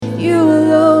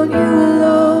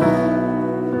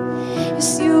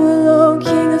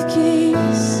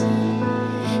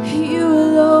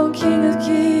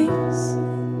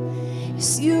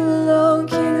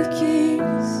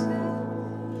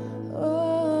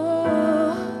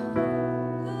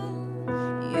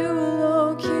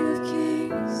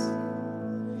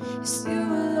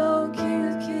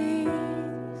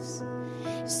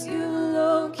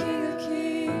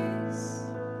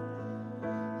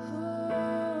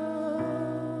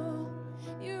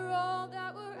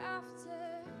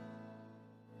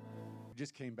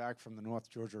just came back from the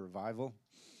North Georgia Revival.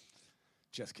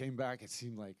 Just came back, it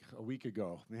seemed like a week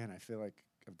ago. Man, I feel like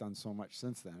I've done so much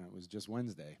since then. It was just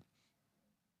Wednesday.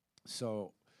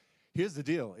 So here's the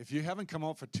deal. If you haven't come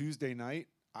out for Tuesday night,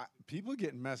 people are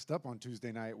getting messed up on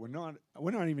Tuesday night. We're not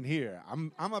even here.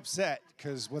 I'm upset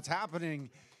because what's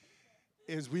happening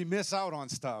is we miss out on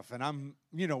stuff. And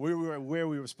we were where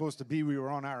we were supposed to be. We were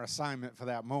on our assignment for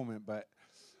that moment. But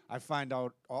I find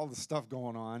out all the stuff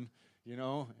going on,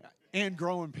 and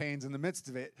growing pains in the midst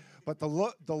of it. But the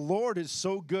Lord is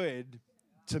so good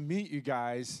to meet you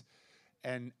guys.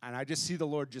 And I just see the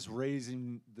Lord just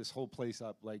raising this whole place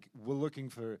up. Like, we're looking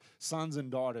for sons and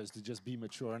daughters to just be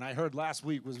mature. And I heard last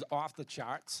week was off the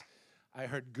charts. I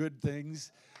heard good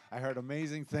things. I heard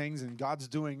amazing things. And God's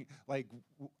doing, like,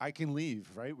 I can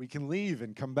leave, right? We can leave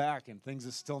and come back, and things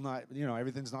are still not,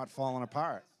 everything's not falling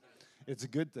apart. It's a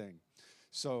good thing.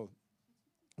 So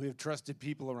we have trusted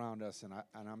people around us,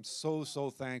 and I'm so, so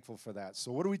thankful for that.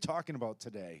 So what are we talking about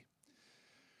today?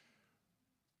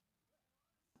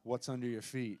 What's under your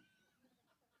feet?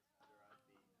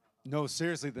 No,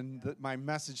 seriously, my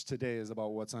message today is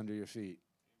about what's under your feet.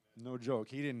 No joke.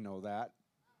 He didn't know that.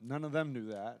 None of them knew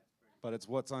that, but it's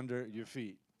what's under your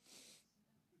feet.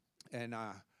 And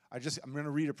I'm going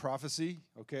to read a prophecy,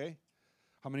 okay?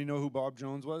 How many know who Bob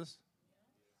Jones was?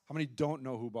 How many don't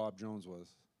know who Bob Jones was?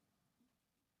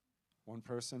 One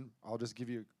person. I'll just give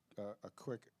you a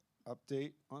quick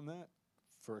update on that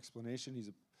for explanation. He's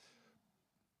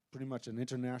pretty much an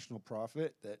international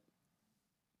prophet that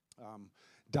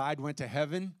died, went to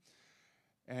heaven,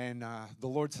 and the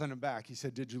Lord sent him back. He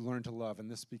said, "Did you learn to love?" And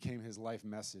this became his life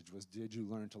message, was, "Did you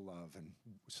learn to love?" And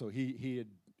so he'd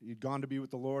gone to be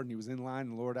with the Lord, and he was in line,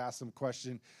 and the Lord asked him a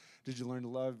question, "Did you learn to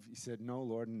love?" He said, "No,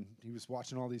 Lord." And he was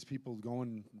watching all these people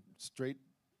going straight,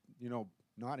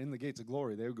 not in the gates of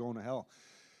glory. They were going to hell.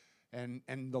 And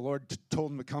the Lord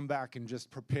told him to come back and just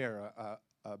prepare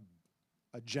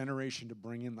a generation to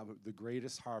bring in the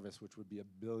greatest harvest, which would be 1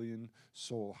 billion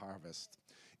soul harvest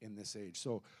in this age.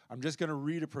 So I'm just going to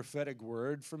read a prophetic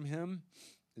word from him.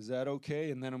 Is that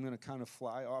okay? And then I'm going to kind of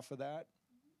fly off of that.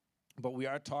 But we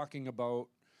are talking about,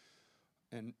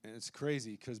 and it's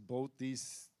crazy because both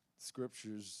these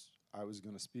scriptures I was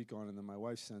going to speak on, and then my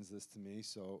wife sends this to me,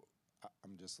 so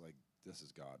I'm just like, this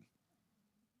is God.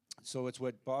 So it's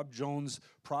what Bob Jones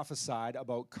prophesied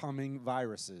about coming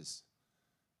viruses.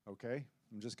 Okay?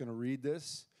 I'm just going to read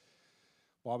this.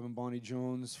 Bob and Bonnie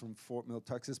Jones from Fort Mill,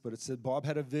 Texas. But it said, Bob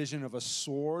had a vision of a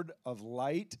sword of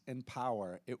light and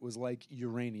power. It was like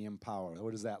uranium power.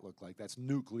 What does that look like? That's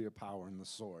nuclear power in the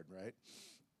sword, right?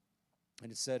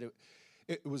 And it said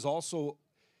it was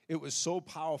so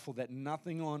powerful that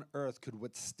nothing on earth could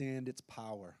withstand its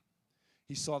power.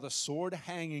 He saw the sword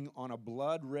hanging on a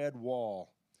blood-red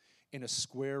wall in a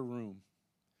square room.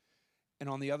 And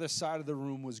on the other side of the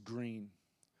room was green.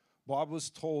 Bob was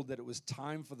told that it was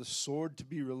time for the sword to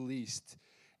be released,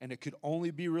 and it could only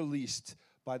be released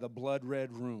by the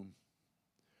blood-red room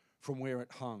from where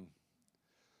it hung.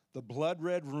 The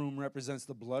blood-red room represents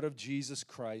the blood of Jesus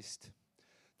Christ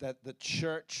that the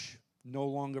church no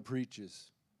longer preaches.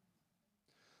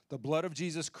 The blood of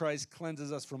Jesus Christ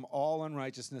cleanses us from all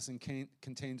unrighteousness and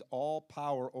contains all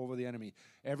power over the enemy.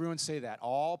 Everyone say that.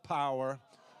 All power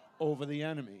over the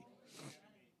enemy.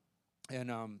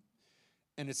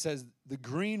 And it says the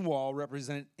green wall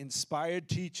represents inspired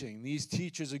teaching. These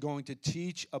teachers are going to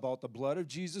teach about the blood of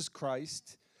Jesus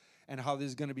Christ and how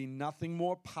there's going to be nothing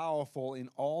more powerful in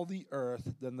all the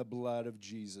earth than the blood of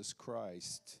Jesus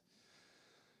Christ.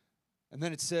 And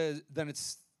then it says,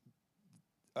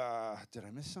 did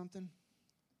I miss something?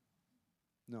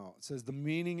 No, it says the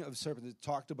meaning of serpent. It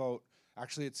talked about,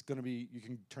 actually it's going to be, you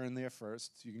can turn there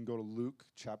first. You can go to Luke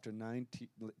chapter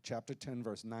 10,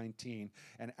 verse 19.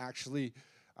 And actually,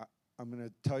 I'm going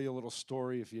to tell you a little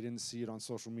story. If you didn't see it on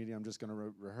social media, I'm just going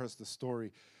to rehearse the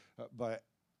story. But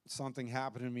something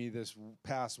happened to me this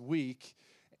past week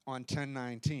on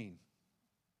 10:19.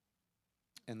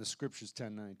 And the scripture's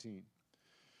 10:19.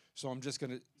 So I'm just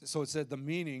going to, so it said the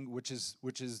meaning, which is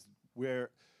where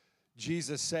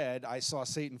Jesus said, I saw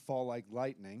Satan fall like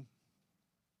lightning.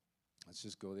 Let's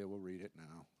just go there. We'll read it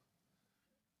now.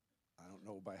 I don't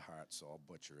know by heart, so I'll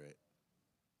butcher it.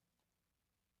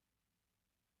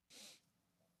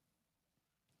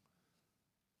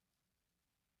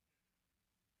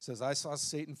 It says, I saw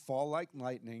Satan fall like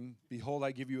lightning. Behold,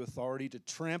 I give you authority to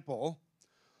trample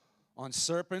on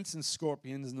serpents and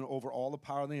scorpions and over all the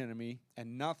power of the enemy,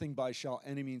 and nothing by shall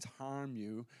any means harm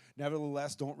you.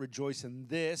 Nevertheless, don't rejoice in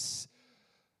this,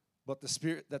 but the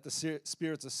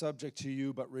spirits are subject to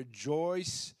you, but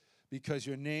rejoice because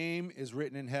your name is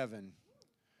written in heaven.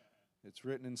 It's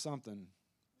written in something.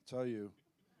 I tell you,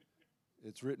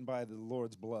 it's written by the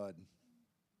Lord's blood.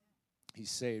 He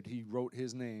saved. He wrote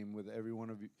his name with every one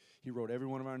of you. He wrote every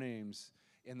one of our names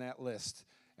in that list.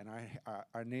 And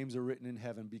our names are written in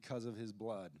heaven because of his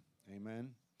blood. Amen.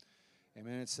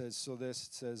 Amen. It says,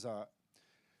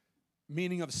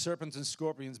 meaning of serpents and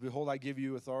scorpions, behold, I give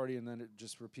you authority. And then it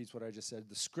just repeats what I just said.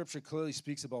 The scripture clearly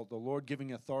speaks about the Lord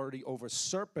giving authority over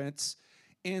serpents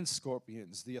and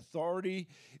scorpions. The authority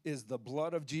is the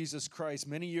blood of Jesus Christ.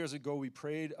 Many years ago, we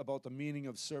prayed about the meaning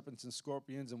of serpents and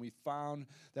scorpions, and we found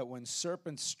that when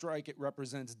serpents strike, it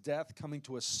represents death coming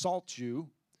to assault you.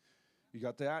 You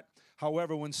got that?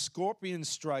 However, when scorpions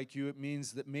strike you, it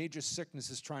means that major sickness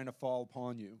is trying to fall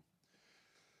upon you.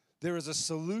 There is a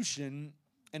solution,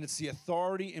 and it's the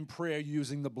authority in prayer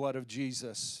using the blood of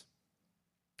Jesus.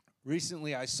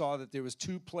 Recently, I saw that there was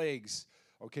 2 plagues.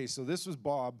 Okay, so this was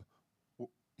Bob.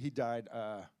 He died,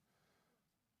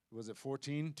 was it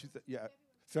 14?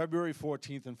 February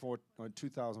 14th in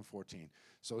 2014.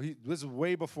 So this is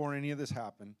way before any of this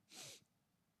happened.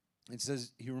 It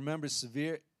says he remembers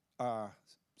severe, I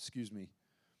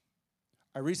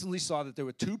recently saw that there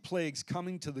were 2 plagues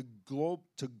coming to the globe,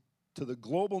 to the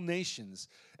global nations,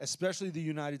 especially the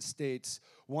United States.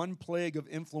 One plague of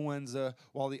influenza,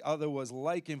 while the other was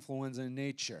like influenza in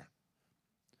nature.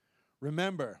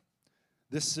 Remember,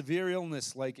 this severe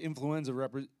illness, like influenza,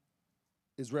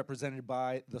 is represented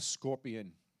by the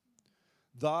scorpion.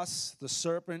 Thus, the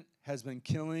serpent has been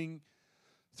killing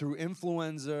through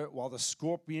influenza, while the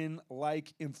scorpion,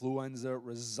 like influenza,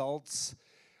 results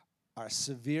a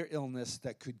severe illness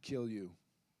that could kill you.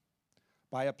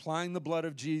 By applying the blood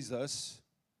of Jesus,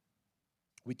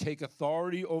 we take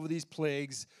authority over these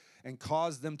plagues and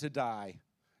cause them to die.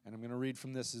 And I'm going to read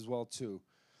from this as well, too.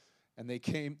 And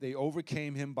they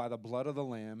overcame him by the blood of the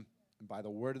Lamb and by the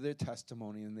word of their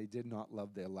testimony, and they did not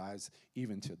love their lives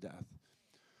even to death.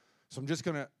 So I'm just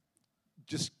going to,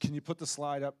 can you put the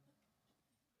slide up?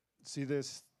 See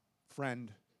this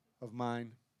friend of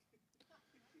mine?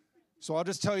 So I'll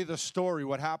just tell you the story.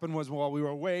 What happened was while we were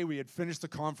away, we had finished the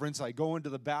conference. I go into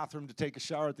the bathroom to take a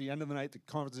shower at the end of the night. The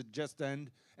conference had just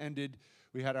ended.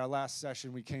 We had our last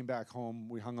session. We came back home.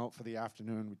 We hung out for the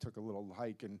afternoon. We took a little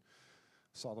hike and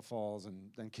saw the falls, and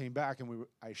then came back, and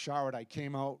I showered. I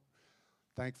came out.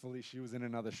 Thankfully, she was in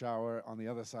another shower on the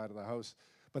other side of the house.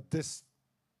 But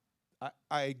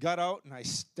I got out, and I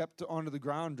stepped onto the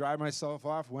ground, dried myself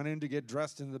off, went in to get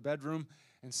dressed in the bedroom,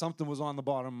 and something was on the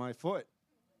bottom of my foot.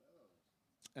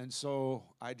 And so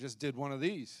I just did one of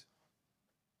these.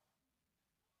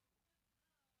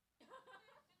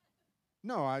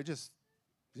 No, I just,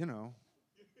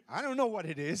 I don't know what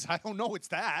it is. I don't know it's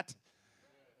that.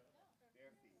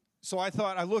 So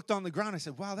I looked on the ground. I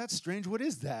said, wow, that's strange. What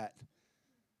is that?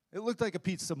 It looked like a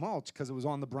pizza mulch because it was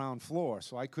on the brown floor,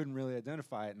 so I couldn't really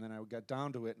identify it. And then I got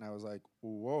down to it, and I was like,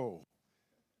 whoa.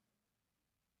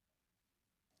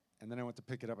 And then I went to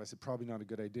pick it up. I said, probably not a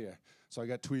good idea. So I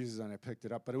got tweezers, and I picked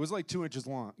it up. But it was like 2 inches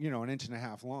long, 1.5 inches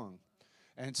long.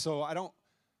 And so I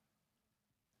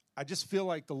just feel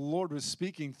like the Lord was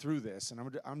speaking through this. And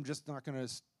I'm just not going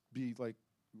to be like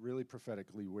really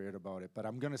prophetically weird about it, but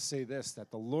I'm going to say this,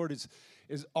 that the Lord is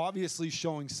obviously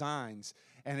showing signs,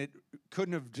 and it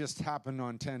couldn't have just happened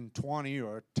on 10:20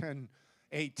 or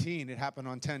 10:18. It happened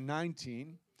on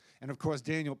 10:19, and of course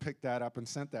Daniel picked that up and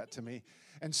sent that to me,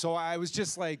 and so I was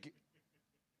just like,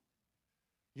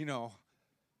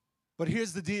 but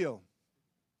here's the deal.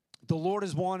 The Lord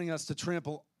is wanting us to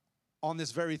trample on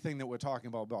this very thing that we're talking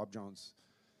about, Bob Jones,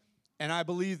 and I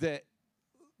believe that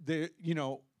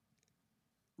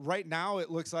right now,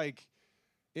 it looks like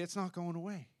it's not going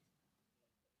away.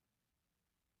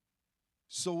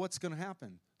 So what's going to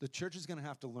happen? The church is going to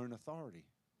have to learn authority.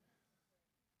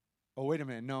 Oh, wait a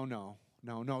minute. No.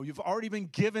 You've already been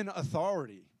given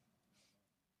authority.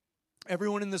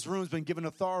 Everyone in this room has been given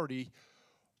authority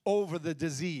over the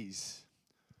disease,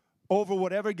 over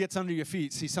whatever gets under your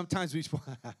feet. See, sometimes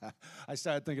I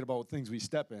started thinking about things we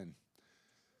step in.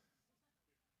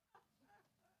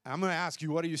 I'm going to ask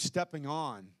you, what are you stepping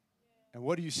on? And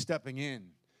what are you stepping in?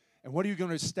 And what are you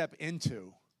going to step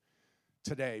into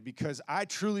today? Because I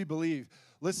truly believe,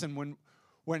 listen,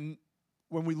 when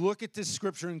we look at this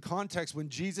scripture in context, when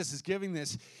Jesus is giving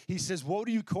this, he says, woe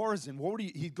to you, Chorazin.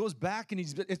 He goes back, and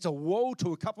it's a woe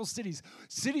to a couple cities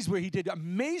where he did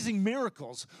amazing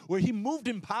miracles, where he moved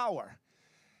in power.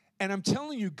 And I'm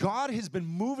telling you, God has been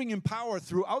moving in power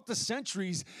throughout the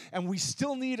centuries, and we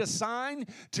still need a sign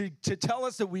to tell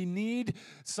us that we need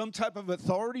some type of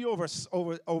authority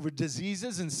over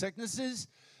diseases and sicknesses.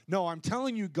 No, I'm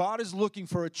telling you, God is looking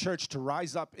for a church to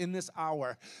rise up in this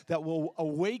hour that will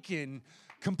awaken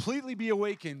Completely be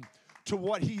awakened to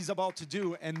what he's about to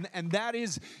do. And that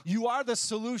is, you are the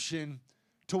solution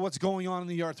to what's going on in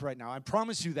the earth right now. I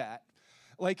promise you that.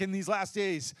 Like in these last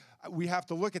days, we have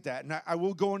to look at that. And I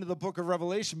will go into the book of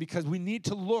Revelation because we need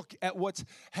to look at what's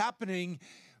happening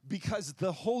because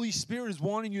the Holy Spirit is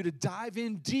wanting you to dive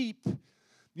in deep.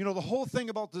 You know, the whole thing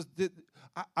about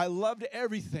I loved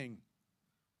everything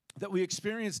that we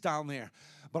experienced down there.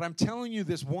 But I'm telling you,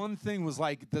 this one thing was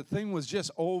like, the thing was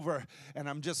just over. And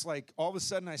I'm just like, all of a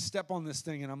sudden I step on this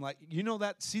thing and I'm like, you know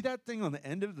that, see that thing on the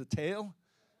end of the tail?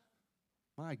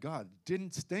 My God, it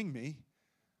didn't sting me.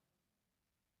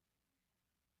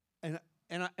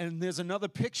 And there's another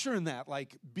picture in that,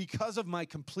 like, because of my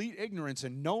complete ignorance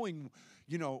and knowing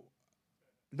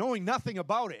nothing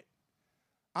about it,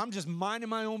 I'm just minding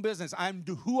my own business. I'm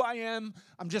who I am.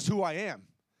 I'm just who I am.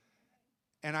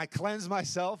 And I cleansed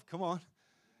myself. Come on.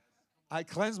 I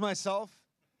cleansed myself,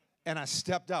 and I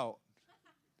stepped out.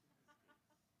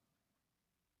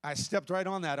 I stepped right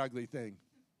on that ugly thing.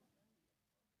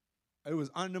 It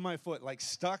was under my foot, like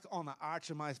stuck on the arch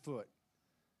of my foot.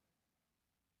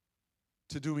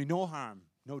 To do me no harm,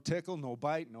 no tickle, no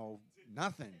bite, no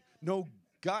nothing, no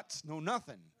guts, no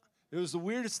nothing. It was the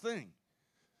weirdest thing.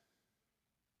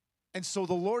 And so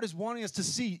the Lord is wanting us to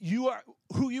see you are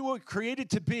who you were created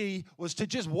to be was to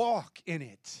just walk in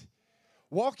it.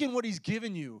 Walk in what he's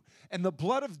given you. And the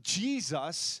blood of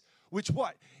Jesus, which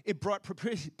what? It brought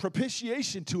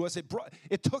propitiation to us.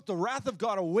 It took the wrath of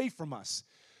God away from us.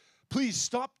 Please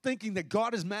stop thinking that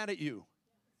God is mad at you.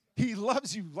 He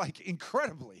loves you like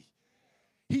incredibly.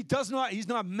 He's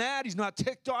not mad, he's not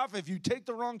ticked off if you take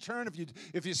the wrong turn,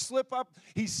 if you slip up,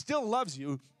 he still loves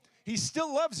you. He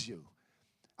still loves you.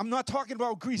 I'm not talking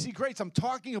about greasy grates. I'm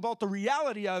talking about the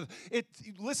reality of it.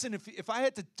 Listen, if I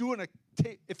had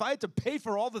to pay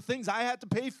for all the things I had to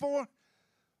pay for,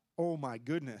 oh my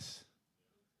goodness.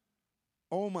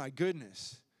 Oh my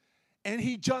goodness. And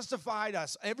he justified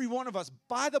us, every one of us,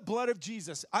 by the blood of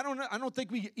Jesus. I don't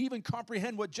think we even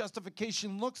comprehend what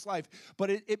justification looks like, but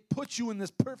it puts you in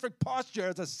this perfect posture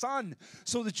as a son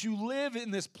so that you live in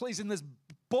this place, in this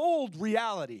bold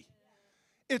reality.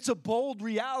 It's a bold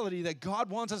reality that God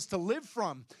wants us to live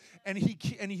from. And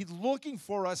he's looking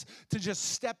for us to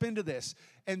just step into this.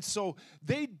 And so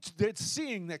they're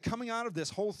seeing that coming out of this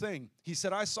whole thing. He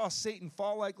said, I saw Satan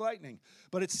fall like lightning.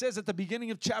 But it says at the beginning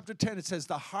of chapter 10, it says,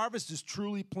 the harvest is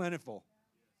truly plentiful.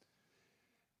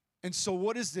 And so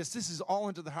what is this? This is all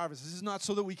into the harvest. This is not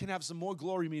so that we can have some more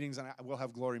glory meetings. And we'll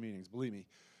have glory meetings, believe me.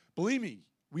 Believe me,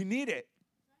 we need it.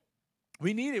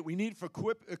 We need it. We need it for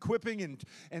equipping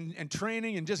and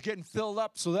training and just getting filled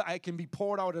up so that I can be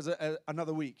poured out as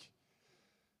another week.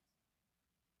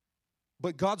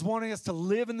 But God's wanting us to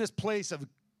live in this place of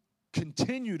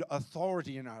continued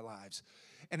authority in our lives.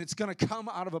 And it's going to come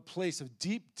out of a place of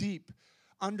deep, deep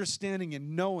understanding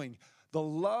and knowing the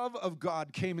love of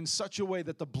God came in such a way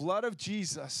that the blood of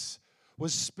Jesus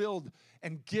was spilled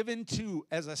and given to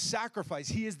as a sacrifice.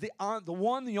 He is the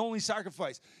only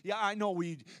sacrifice. Yeah, I know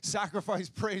we sacrifice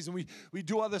praise and we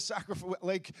do other sacrifice.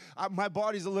 Like my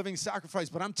body's a living sacrifice,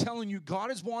 but I'm telling you,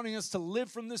 God is wanting us to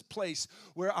live from this place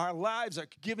where our lives are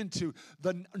given to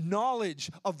the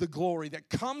knowledge of the glory that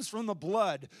comes from the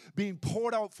blood being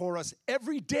poured out for us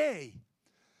every day.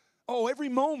 Oh, every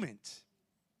moment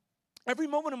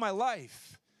of my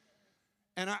life.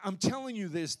 And I'm telling you,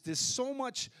 there's so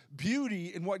much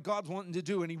beauty in what God's wanting to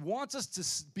do, and he wants us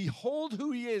to behold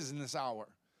who he is in this hour.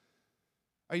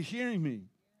 Are you hearing me?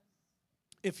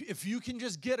 If you can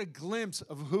just get a glimpse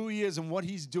of who he is and what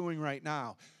he's doing right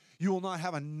now, you will not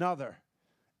have another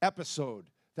episode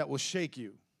that will shake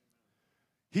you.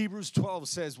 Hebrews 12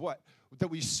 says what? That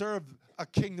we serve a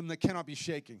kingdom that cannot be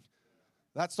shaken.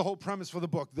 That's the whole premise for the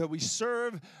book, that we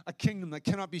serve a kingdom that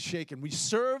cannot be shaken. We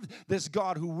serve this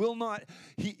God who will not,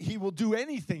 he will do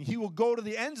anything. He will go to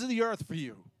the ends of the earth for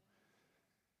you.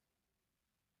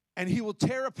 And he will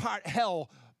tear apart hell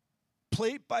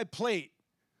plate by plate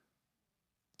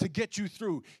to get you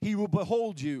through. He will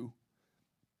behold you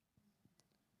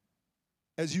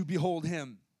as you behold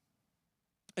him.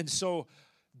 And so,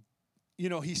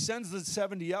 he sends the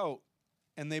 70 out,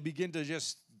 and they begin to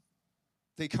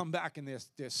they come back and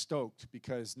they're stoked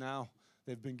because now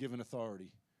they've been given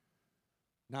authority.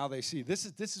 Now they see this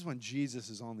is when Jesus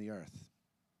is on the earth.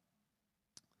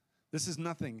 This is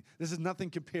nothing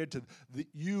compared to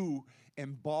you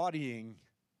embodying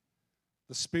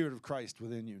the Spirit of Christ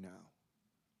within you now.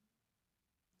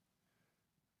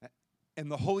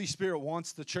 And the Holy Spirit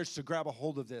wants the church to grab a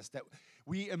hold of this, that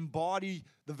we embody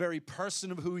the very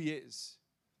person of who he is.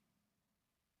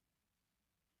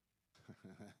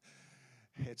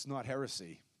 It's not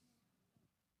heresy.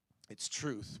 It's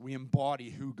truth. We embody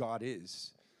who God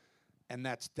is. And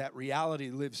that reality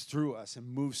lives through us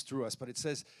and moves through us. But it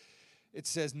says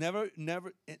nevertheless,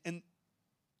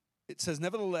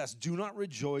 do not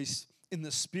rejoice in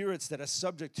the spirits that are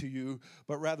subject to you,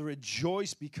 but rather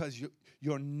rejoice because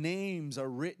your names are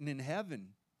written in heaven.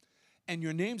 And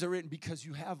your names are written because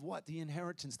you have what? The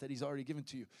inheritance that he's already given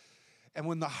to you. And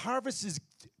when the harvest is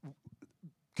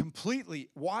completely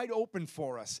wide open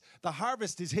for us, the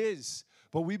harvest is his.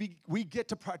 But we get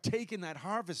to partake in that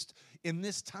harvest in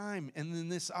this time and in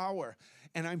this hour.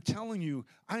 And I'm telling you,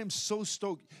 I am so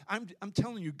stoked. I'm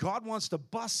telling you, God wants to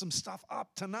bust some stuff up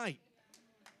tonight.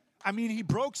 I mean, he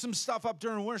broke some stuff up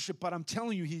during worship, but I'm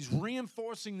telling you, he's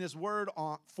reinforcing this word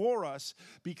for us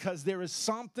because there is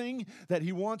something that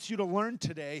he wants you to learn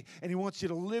today, and he wants you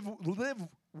to live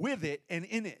with it and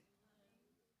in it.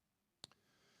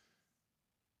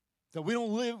 That we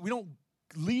don't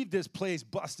leave this place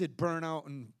busted, burnt out,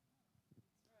 and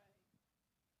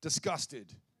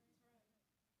disgusted.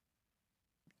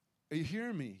 Are you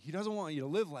hearing me? He doesn't want you to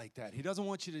live like that. He doesn't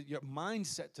want your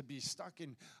mindset to be stuck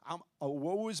in,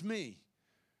 woe is me.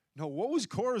 No, woe is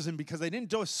Chorazin because they didn't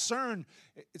discern.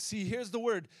 See, here's the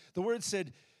word. The word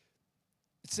said,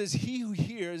 it says, he who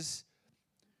hears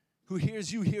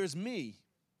you hears me.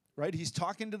 Right? He's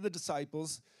talking to the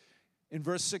disciples in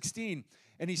verse 16.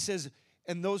 And he says,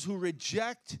 and those who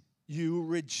reject you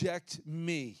reject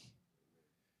me.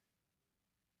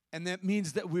 And that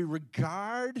means that we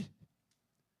regard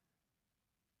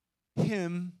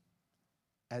him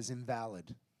as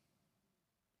invalid.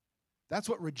 That's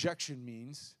what rejection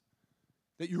means.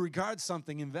 That you regard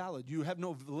something invalid. You have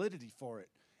no validity for it.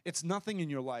 It's nothing in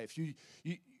your life.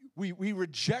 We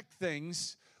reject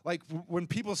things. Like when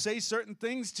people say certain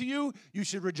things to you, you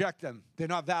should reject them. They're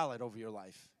not valid over your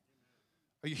life.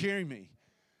 Are you hearing me?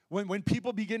 When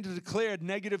people begin to declare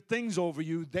negative things over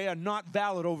you, they are not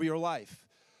valid over your life.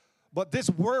 But this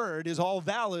word is all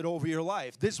valid over your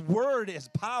life. This word is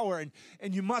power,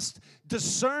 and you must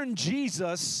discern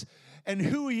Jesus and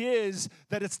who he is,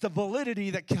 that it's the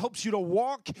validity that helps you to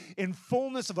walk in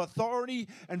fullness of authority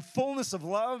and fullness of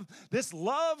love. This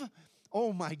love,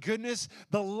 oh my goodness,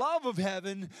 the love of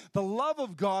heaven, the love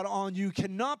of God on you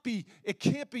can't be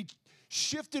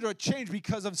shifted or changed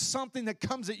because of something that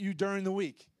comes at you during the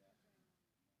week.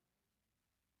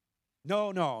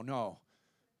 No.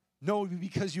 No,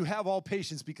 because you have all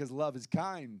patience because love is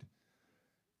kind.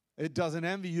 It doesn't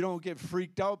envy. You don't get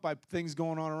freaked out by things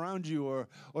going on around you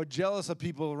or jealous of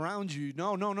people around you.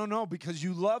 No, because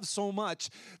you love so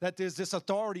much that there's this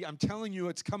authority. I'm telling you,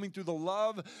 it's coming through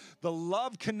the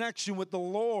love connection with the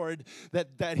Lord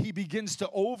that he begins to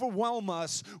overwhelm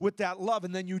us with that love,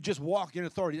 and then you just walk in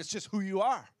authority. It's just who you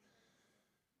are.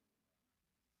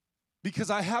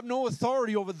 Because I have no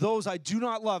authority over those I do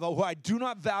not love, or who I do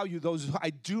not value, those who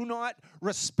I do not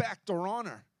respect or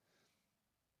honor.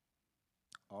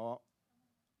 Oh,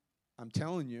 I'm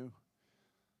telling you,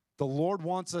 the Lord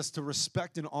wants us to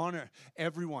respect and honor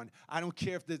everyone. I don't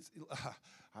care if it's,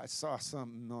 I saw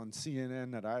something on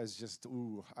CNN that I was just,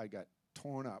 I got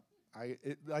torn up.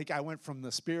 I went from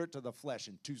the spirit to the flesh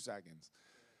in 2 seconds.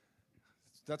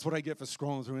 That's what I get for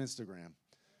scrolling through Instagram.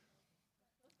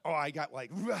 Oh, I got like,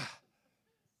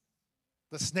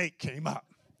 the snake came up.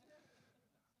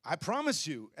 I promise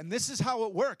you, and this is how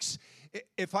it works.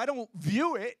 If I don't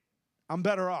view it, I'm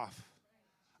better off.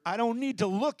 I don't need to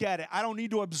look at it. I don't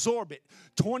need to absorb it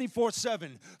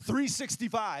 24/7,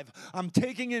 365. I'm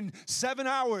taking in 7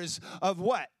 hours of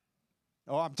what?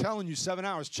 Oh, I'm telling you, 7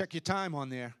 hours. Check your time on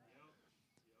there.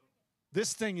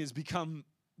 This thing has become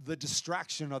the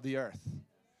distraction of the earth.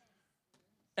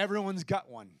 Everyone's got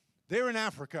one. They're in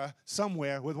Africa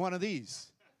somewhere with one of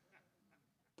these,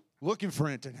 looking for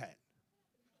internet.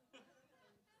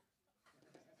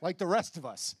 Like the rest of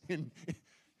us.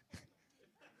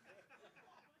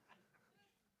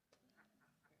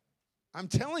 I'm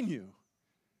telling you.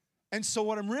 And so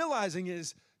what I'm realizing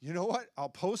is, you know what? I'll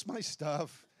post my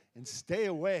stuff and stay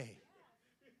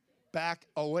back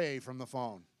away from the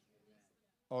phone.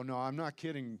 Oh, no, I'm not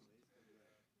kidding.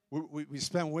 We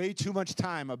spend way too much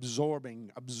time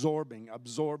absorbing.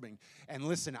 And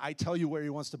listen, I tell you where he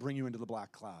wants to bring you into the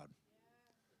black cloud.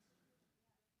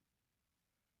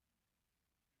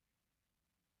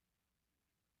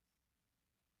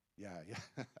 Yeah.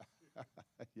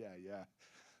 Yeah.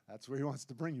 That's where he wants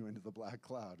to bring you, into the black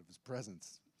cloud of his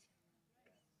presence.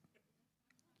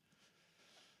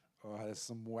 Oh, there's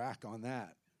some whack on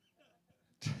that.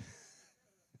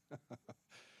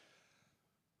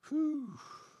 Whew.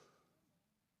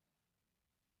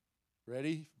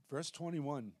 Ready? Verse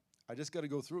 21. I just got to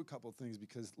go through a couple of things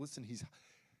because, listen,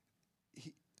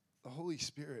 the Holy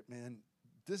Spirit, man.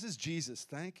 This is Jesus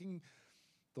thanking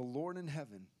the Lord in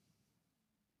heaven.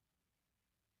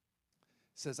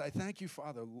 Says, I thank you,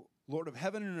 Father, Lord of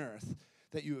heaven and earth,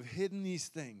 that you have hidden these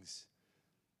things.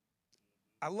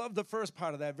 I love the first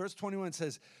part of that. Verse 21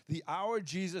 says,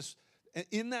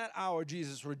 in that hour,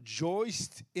 Jesus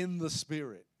rejoiced in the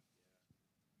Spirit.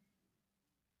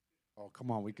 Oh,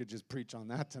 come on, we could just preach on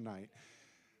that tonight.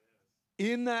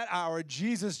 In that hour,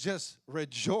 Jesus just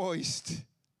rejoiced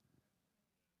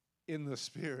in the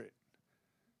Spirit.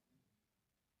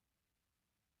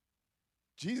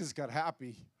 Jesus got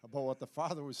happy about what the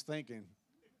Father was thinking.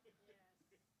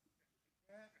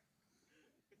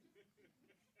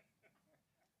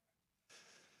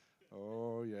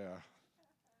 Oh, yeah.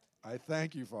 I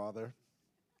thank you, Father,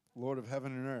 Lord of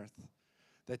heaven and earth,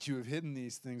 that you have hidden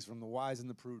these things from the wise and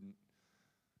the prudent.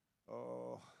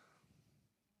 Oh,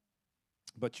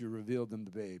 but you revealed them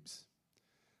to babes.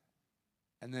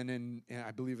 And then in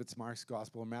I believe it's Mark's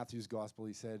gospel or Matthew's gospel,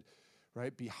 he said,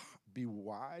 right, be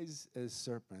wise as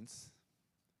serpents,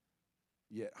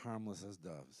 yet harmless as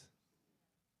doves.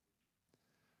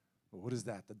 Well, what is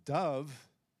that? The dove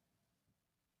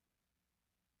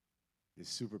is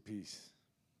super peace.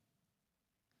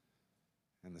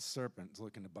 And the serpent's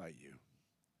looking to bite you.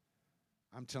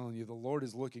 I'm telling you, the Lord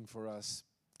is looking for us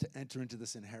to enter into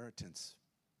this inheritance.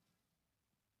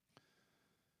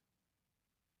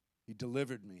 He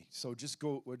delivered me. So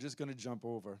we're just going to jump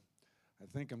over. I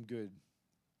think I'm good.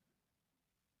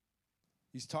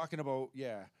 He's talking about,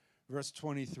 verse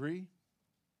 23.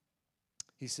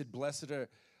 He said, blessed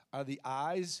are the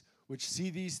eyes which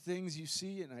see these things you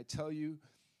see, and I tell you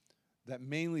that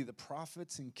mainly the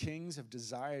prophets and kings have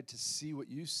desired to see what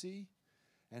you see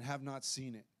and have not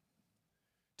seen it,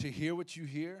 to hear what you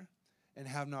hear and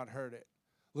have not heard it.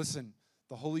 Listen,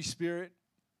 the Holy Spirit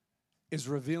is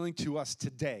revealing to us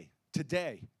today,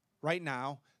 right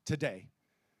now, today,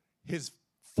 his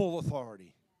full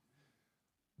authority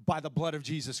by the blood of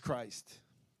Jesus Christ.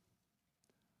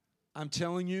 I'm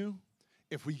telling you,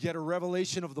 if we get a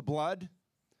revelation of the blood,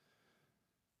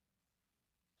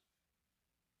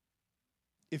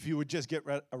 if you would just get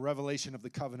a revelation of the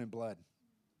covenant blood,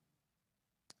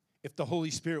 if the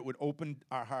Holy Spirit would open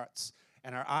our hearts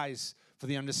and our eyes for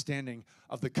the understanding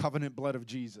of the covenant blood of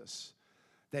Jesus,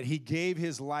 that he gave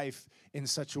his life in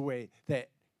such a way that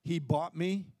he bought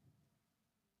me.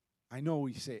 I know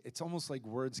we say, it's almost like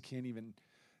words can't even,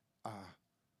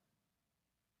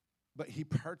 but he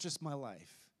purchased my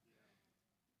life.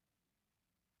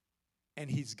 And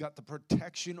he's got the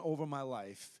protection over my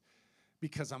life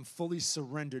because I'm fully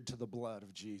surrendered to the blood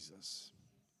of Jesus.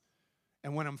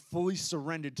 And when I'm fully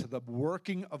surrendered to the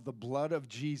working of the blood of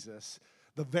Jesus,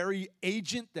 the very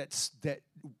agent that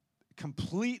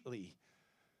completely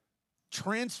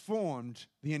transformed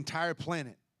the entire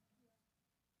planet.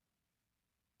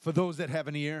 For those that have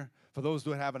an ear, for those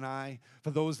that have an eye,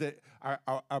 for those that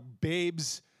are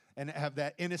babes and have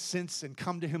that innocence and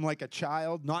come to him like a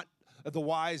child, not the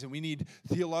wise, and we need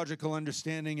theological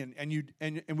understanding,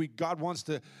 and God wants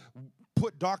to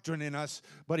put doctrine in us,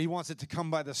 but he wants it to come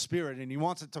by the Spirit, and he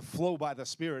wants it to flow by the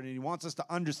Spirit, and he wants us to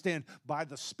understand by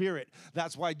the Spirit.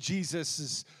 That's why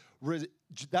Jesus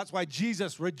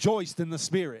rejoiced in the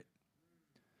Spirit,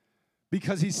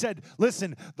 because he said,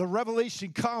 listen, the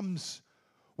revelation comes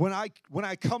when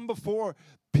I come before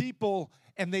people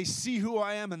and they see who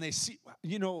I am, and they see,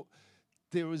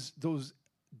 there was those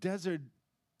desert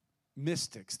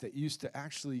mystics that used to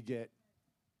actually get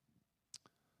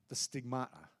the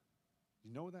stigmata.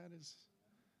 You know what that is?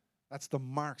 That's the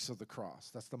marks of the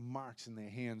cross. That's the marks in their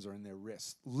hands or in their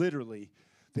wrists. Literally,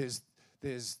 there's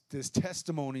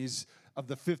testimonies of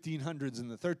the 1500s and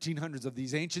the 1300s of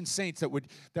these ancient saints that would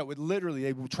literally,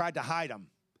 they tried to hide them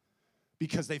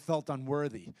because they felt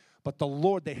unworthy. But the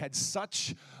Lord, they had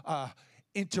such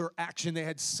interaction, they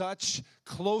had such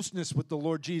closeness with the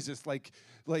Lord Jesus, like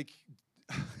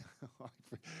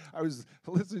I was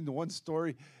listening to one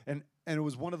story, and it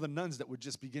was one of the nuns that would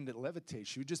just begin to levitate.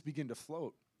 She would just begin to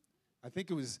float. I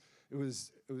think it was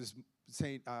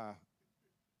Saint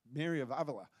Mary of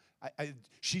Avila.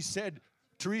 She said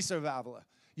Teresa of Avila.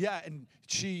 Yeah, and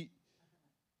she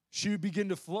would begin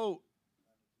to float.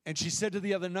 And she said to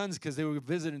the other nuns, because they were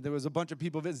visiting, there was a bunch of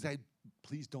people visiting,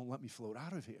 please don't let me float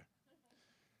out of here.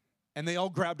 And they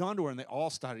all grabbed onto her, and they all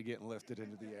started getting lifted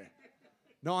into the air.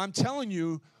 No, I'm telling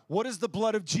you, what does the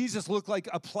blood of Jesus look like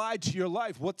applied to your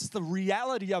life? What's the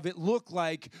reality of it look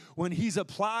like when he's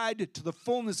applied to the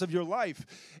fullness of your life?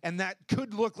 And that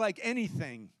could look like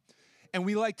anything. And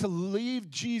we like to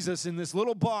leave Jesus in this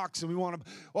little box, and we want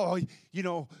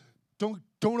to, don't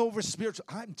over spiritual.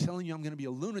 I'm telling you, I'm going to be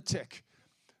a lunatic.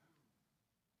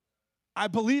 I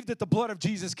believe that the blood of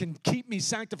Jesus can keep me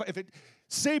sanctified. If it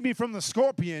saved me from the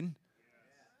scorpion,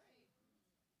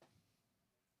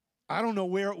 I don't know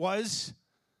where it was.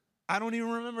 I don't even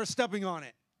remember stepping on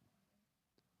it.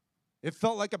 It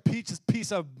felt like a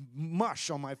piece of mush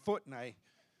on my foot, and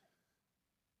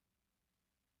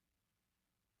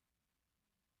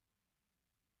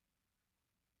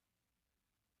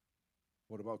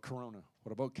What about corona?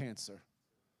 What about cancer?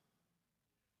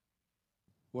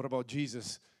 What about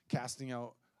Jesus casting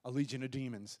out a legion of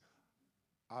demons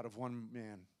out of one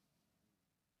man?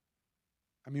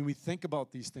 I mean, we think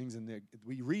about these things and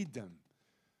we read them.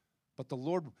 But the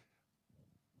Lord,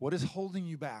 what is holding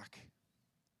you back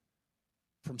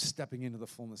from stepping into the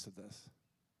fullness of this?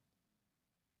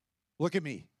 Look at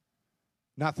me.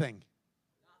 Nothing.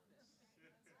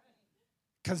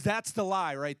 Because that's the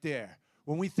lie right there.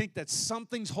 When we think that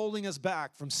something's holding us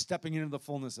back from stepping into the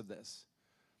fullness of this.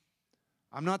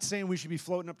 I'm not saying we should be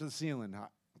floating up to the ceiling.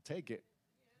 I'll take it.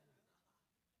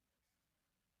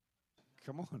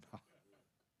 Come on now.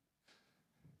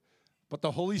 But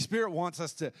the Holy Spirit wants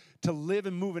us to live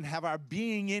and move and have our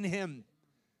being in Him.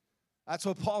 That's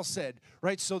what Paul said,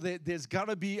 right? So there's got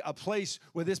to be a place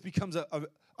where this becomes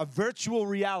a virtual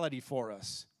reality for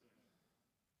us.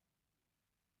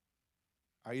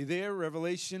 Are you there?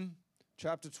 Revelation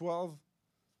chapter 12.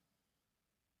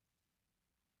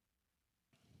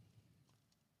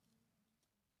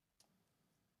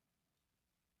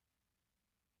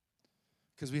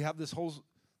 Because we have this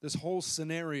whole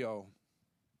scenario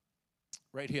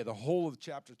right here. The whole of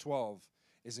chapter 12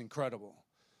 is incredible.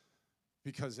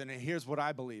 Because, and here's what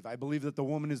I believe. I believe that the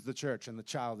woman is the church and the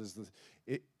child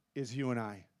is you and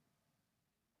I.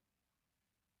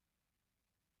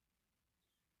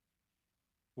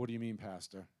 What do you mean,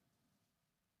 Pastor?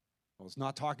 Well, it's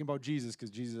not talking about Jesus because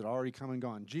Jesus had already come and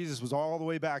gone. Jesus was all the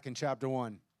way back in chapter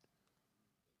 1.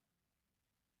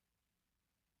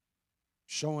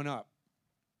 Showing up.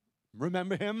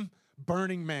 Remember him?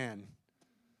 Burning man.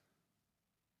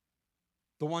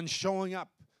 The one showing up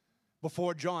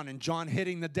before John, and John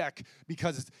hitting the deck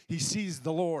because he sees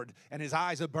the Lord and his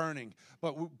eyes are burning.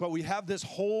 But we have this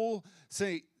whole,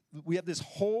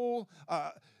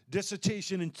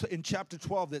 dissertation in chapter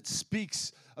 12 that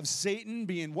speaks of Satan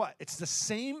being what? It's the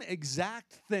same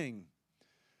exact thing.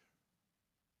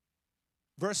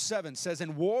 Verse 7 says,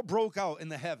 and war broke out in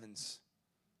the heavens.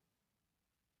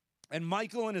 And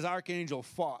Michael and his archangel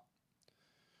fought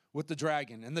with the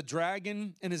dragon. And the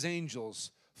dragon and his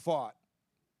angels fought.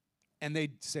 And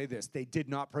they say this, they did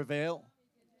not prevail.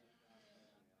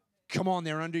 Come on,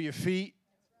 they're under your feet.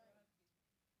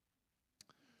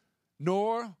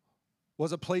 Nor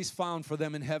was a place found for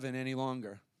them in heaven any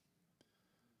longer.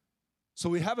 So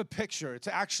we have a picture. It's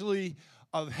actually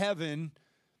of heaven,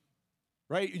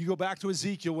 right? You go back to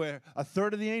Ezekiel where a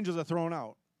third of the angels are thrown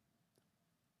out.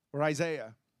 Or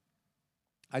Isaiah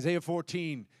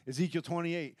 14, Ezekiel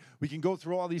 28. We can go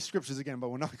through all these scriptures again, but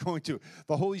we're not going to.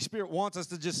 The Holy Spirit wants us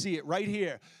to just see it right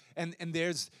here. And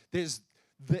there's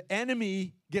the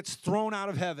enemy gets thrown out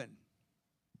of heaven.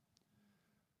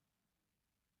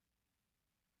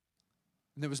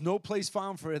 And there was no place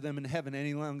found for them in heaven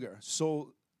any longer.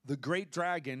 So the great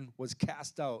dragon was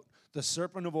cast out, the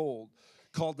serpent of old,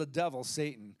 called the devil,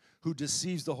 Satan, who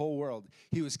deceives the whole world.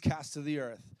 He was cast to the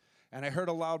earth. And I heard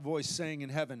a loud voice saying in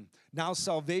heaven, now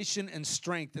salvation and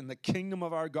strength in the kingdom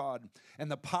of our God and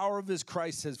the power of his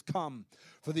Christ has come.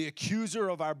 For the accuser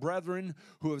of our brethren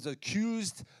who has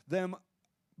accused them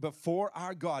before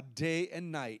our God day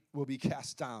and night will be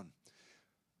cast down.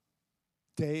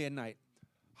 Day and night.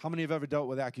 How many have ever dealt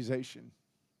with accusation?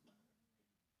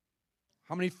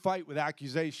 How many fight with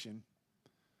accusation?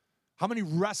 How many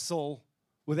wrestle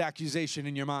with accusation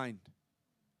in your mind?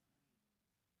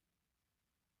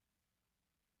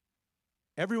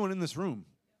 Everyone in this room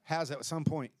has at some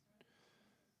point.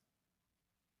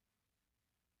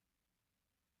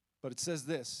 But it says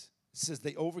this. It says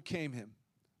they overcame him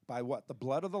by what? The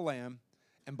blood of the Lamb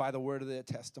and by the word of their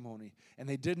testimony. And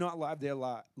they did not love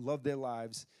their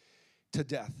lives to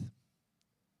death.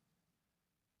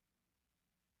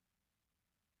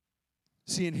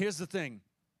 See, and here's the thing.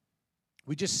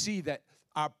 We just see that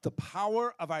the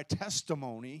power of our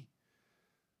testimony.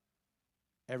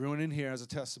 Everyone in here has a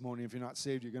testimony. If you're not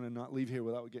saved, you're going to not leave here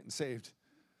without getting saved.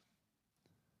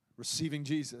 Receiving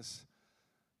Jesus.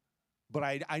 But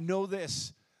I know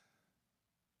this,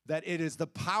 that it is the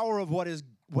power of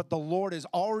what the Lord has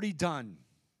already done.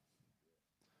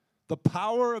 The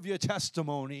power of your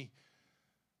testimony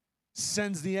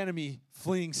sends the enemy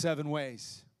fleeing 7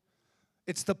 ways.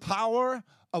 It's the power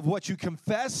of what you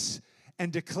confess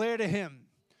and declare to him.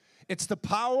 It's the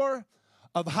power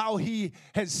of how he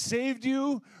has saved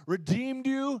you, redeemed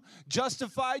you,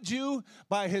 justified you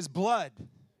by his blood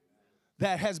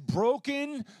that has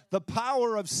broken the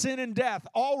power of sin and death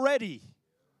already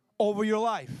over your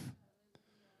life.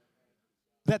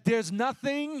 That there's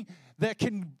nothing that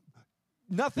can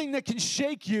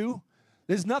shake you.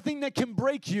 There's nothing that can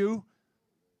break you.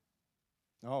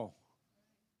 No.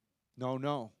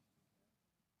 No.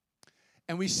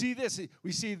 And we see this.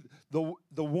 We see the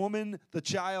woman, the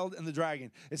child, and the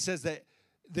dragon. It says that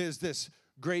there's this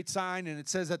great sign, and it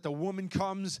says that the woman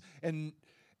comes and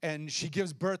she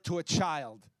gives birth to a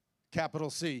child,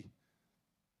 capital C.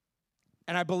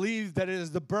 And I believe that it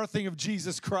is the birthing of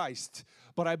Jesus Christ.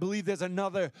 But I believe there's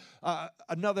another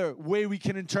way we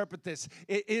can interpret this.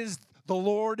 It is the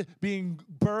Lord being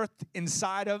birthed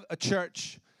inside of a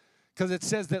church. Because it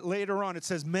says that later on, it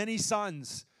says many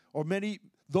sons or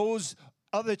those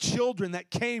other children that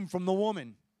came from the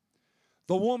woman.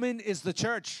 The woman is the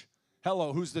church.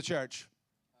 Hello, who's the church?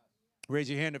 Raise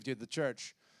your hand if you're the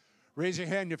church. Raise your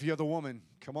hand if you're the woman.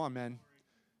 Come on, man.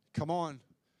 Come on.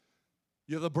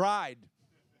 You're the bride.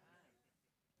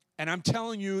 And I'm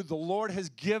telling you, the Lord has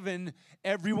given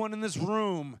everyone in this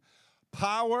room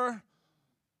power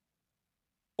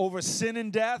over sin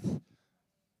and death,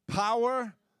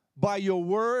 power by your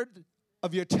word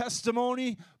of your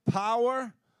testimony,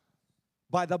 power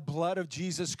by the blood of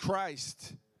Jesus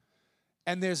Christ.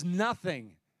 And there's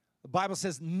nothing, the Bible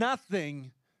says,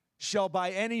 nothing shall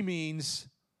by any means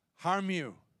harm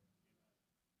you.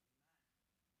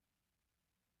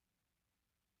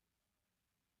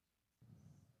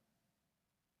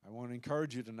 I want to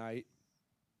encourage you tonight.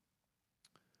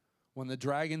 When the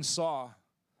dragon saw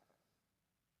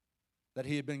that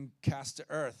he had been cast to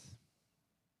earth,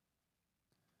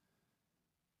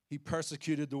 he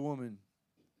persecuted the woman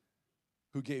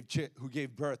who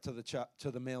gave birth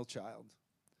to the male child.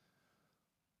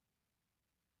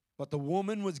 But the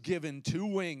woman was given 2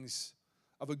 wings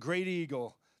of a great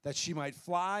eagle that she might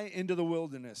fly into the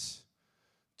wilderness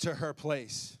to her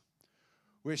place,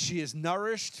 where she is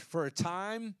nourished for a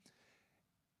time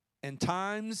and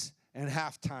times and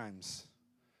half times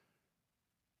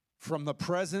from the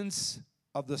presence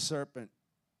of the serpent.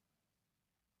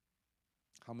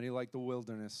 How many like the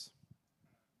wilderness?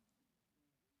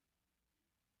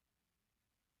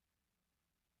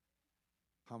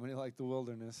 How many like the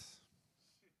wilderness?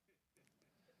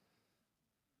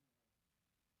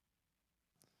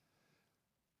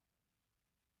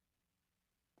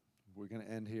 We're going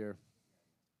to end here.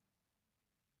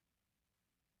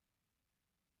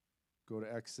 Go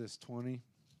to Exodus 20.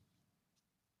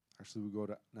 Actually, we go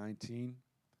to 19.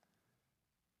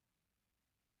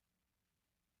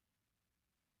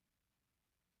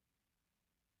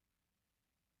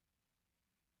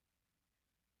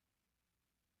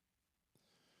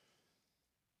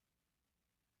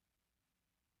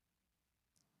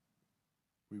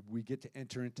 We get to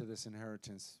enter into this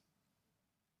inheritance.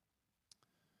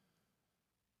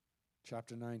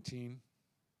 Chapter 19,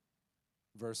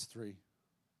 verse 3.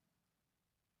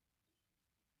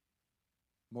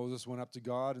 Moses went up to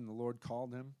God, and the Lord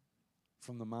called him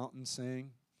from the mountain,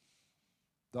 saying,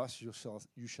 "Thus you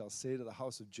shall say to the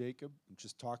house of Jacob," I'm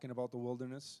just talking about the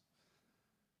wilderness,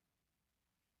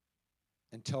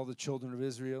 "and tell the children of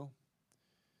Israel,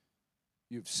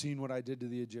 you've seen what I did to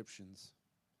the Egyptians,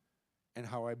 and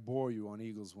how I bore you on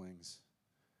eagle's wings,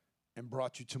 and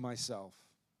brought you to myself."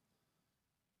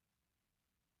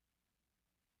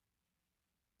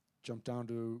 Jump down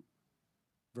to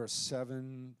verse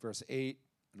 7, verse 8.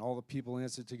 And all the people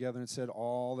answered together and said,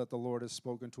 "All that the Lord has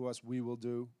spoken to us, we will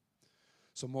do."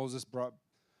 So Moses brought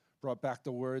back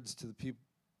the words to the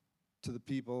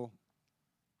people,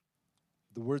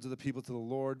 the words of the people to the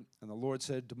Lord. And the Lord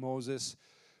said to Moses,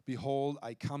 "Behold,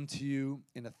 I come to you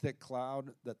in a thick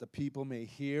cloud, that the people may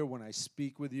hear when I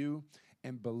speak with you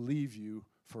and believe you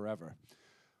forever."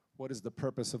 What is the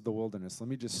purpose of the wilderness? Let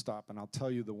me just stop, and I'll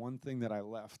tell you the one thing that I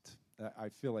left, that I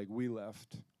feel like we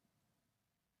left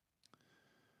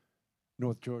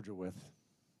North Georgia with.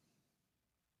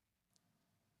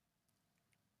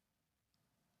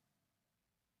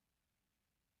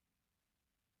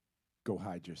 Go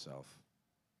hide yourself.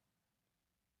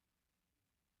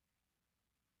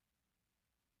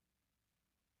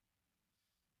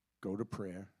 Go to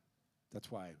prayer. That's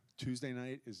why Tuesday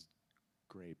night is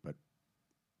great, but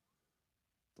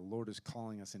the Lord is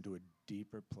calling us into a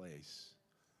deeper place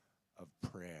of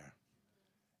prayer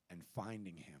and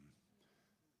finding Him.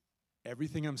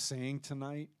 Everything I'm saying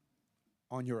tonight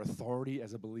on your authority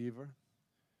as a believer,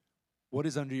 what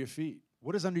is under your feet?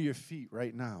 What is under your feet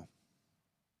right now?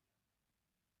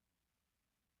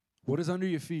 What is under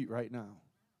your feet right now?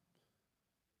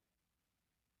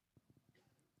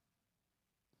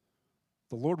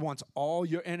 The Lord wants all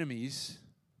your enemies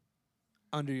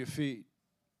under your feet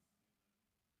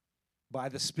by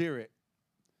the Spirit.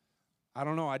 I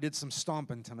don't know, I did some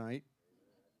stomping tonight.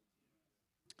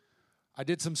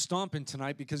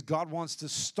 Because God wants to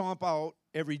stomp out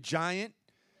every giant,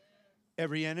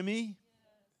 every enemy,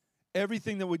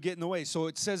 everything that would get in the way. So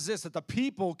it says this, that the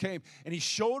people came and he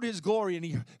showed his glory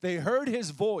and they heard his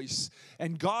voice.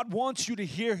 And God wants you to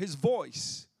hear his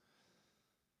voice.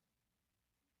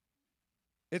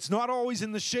 It's not always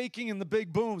in the shaking and the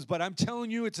big booms, but I'm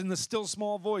telling you, it's in the still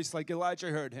small voice like Elijah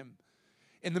heard him.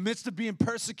 In the midst of being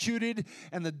persecuted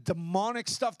and the demonic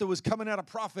stuff that was coming out of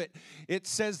prophet, it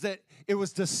says that it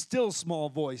was the still small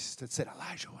voice that said,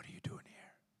 Elijah, what are you doing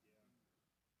here?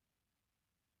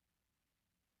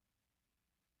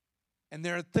 And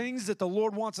there are things that the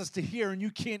Lord wants us to hear, and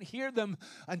you can't hear them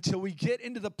until we get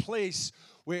into the place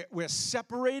where we're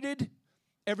separated.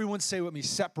 Everyone say with me,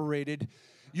 separated.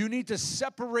 You need to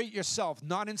separate yourself,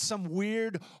 not in some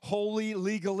weird, holy,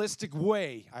 legalistic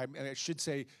way. I should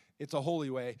say it's a holy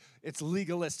way. It's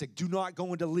legalistic. Do not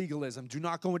go into legalism. Do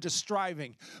not go into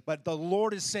striving. But the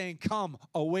Lord is saying, come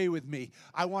away with me.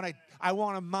 I want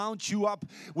to mount you up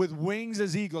with wings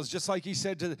as eagles, just like he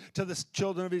said to the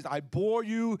children of Israel. I bore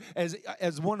you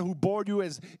as one who bore you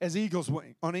as eagles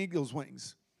on eagle's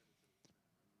wings.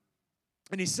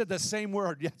 And he said the same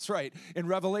word. That's right. In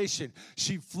Revelation,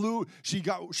 she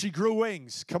grew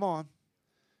wings. Come on.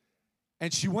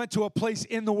 And she went to a place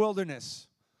in the wilderness.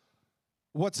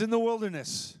 What's in the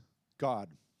wilderness? God.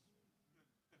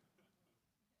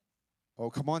 Oh,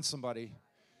 come on, somebody.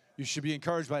 You should be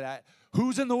encouraged by that.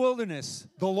 Who's in the wilderness?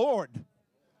 The Lord.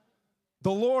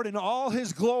 The Lord in all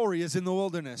his glory is in the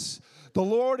wilderness. The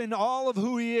Lord in all of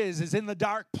who he is in the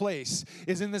dark place,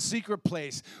 is in the secret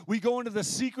place. We go into the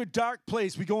secret dark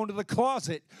place. We go into the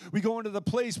closet. We go into the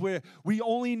place where we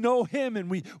only know him,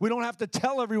 and we don't have to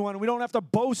tell everyone. We don't have to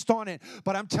boast on it.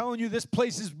 But I'm telling you, this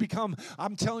place has become,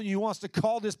 I'm telling you, he wants to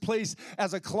call this place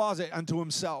as a closet unto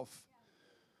himself.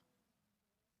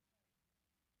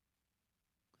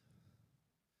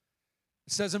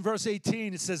 It says in verse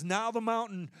 18, it says, now the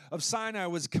mountain of Sinai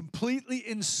was completely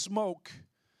in smoke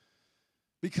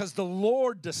because the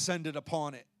Lord descended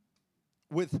upon it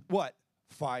with what?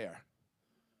 Fire.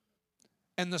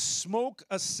 And the smoke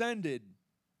ascended.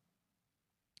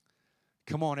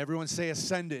 Come on, everyone say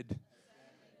ascended.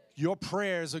 Your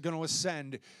prayers are going to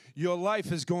ascend. Your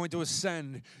life is going to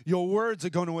ascend. Your words are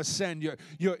going to ascend.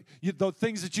 The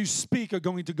things that you speak are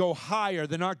going to go higher.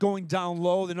 They're not going down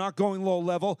low. They're not going low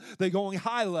level. They're going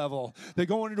high level. They're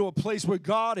going into a place where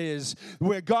God is,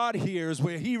 where God hears,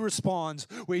 where he responds,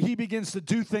 where he begins to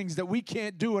do things that we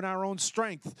can't do in our own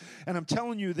strength. And I'm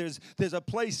telling you, there's a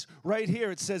place right here.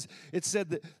 It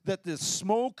said that the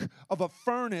smoke of a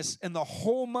furnace and the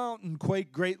whole mountain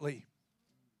quaked greatly.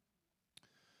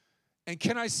 And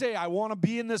can I say, I want to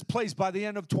be in this place by the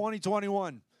end of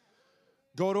 2021.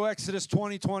 Go to Exodus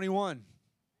 20:21.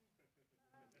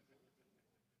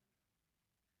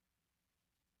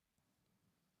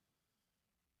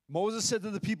 Moses said to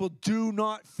the people, do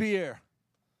not fear.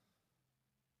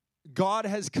 God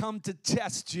has come to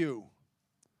test you.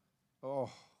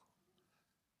 Oh.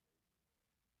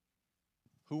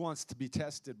 Who wants to be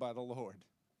tested by the Lord?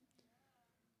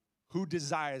 Who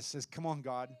desires, says, come on,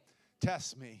 God,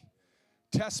 test me.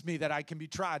 Test me that I can be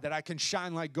tried, that I can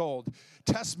shine like gold.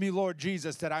 Test me, Lord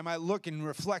Jesus, that I might look and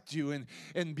reflect you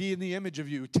and be in the image of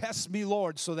you. Test me,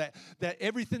 Lord, so that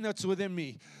everything that's within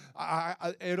me,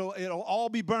 it'll all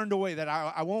be burned away. That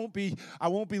I won't be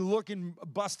looking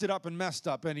busted up and messed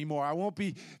up anymore. I won't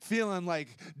be feeling like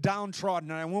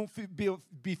downtrodden, and I won't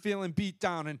be feeling beat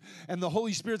down. And the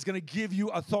Holy Spirit's going to give you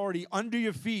authority under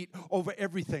your feet over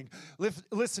everything.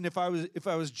 Listen, if I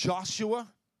was Joshua,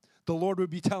 the Lord would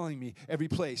be telling me, every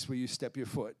place where you step your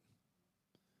foot,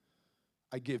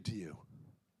 I give to you.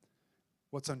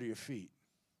 What's under your feet?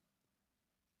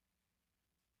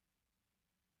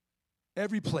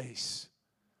 Every place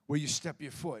where you step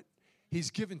your foot, he's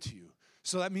given to you.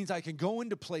 So that means I can go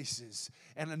into places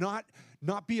and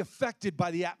not be affected by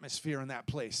the atmosphere in that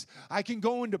place. I can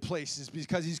go into places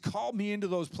because he's called me into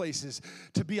those places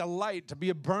to be a light, to be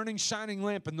a burning, shining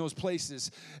lamp in those places.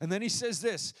 And then he says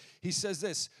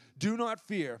this, do not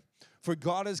fear, for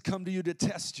God has come to you to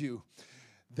test you,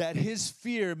 that his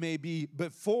fear may be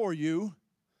before you,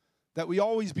 that we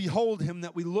always behold him,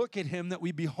 that we look at him, that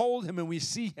we behold him and we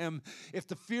see him. If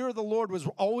the fear of the Lord was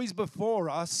always before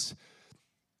us,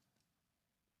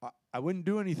 I wouldn't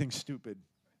do anything stupid.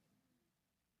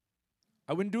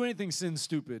 I wouldn't do anything sin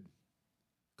stupid.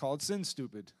 Call it sin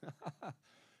stupid.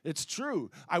 It's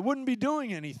true. I wouldn't be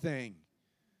doing anything.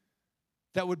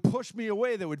 that would push me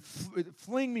away, that would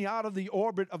fling me out of the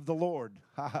orbit of the Lord.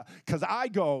 Because I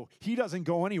go, he doesn't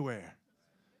go anywhere.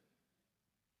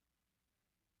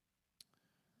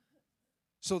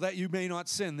 So that you may not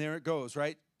sin. There it goes,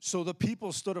 right? So the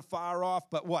people stood afar off,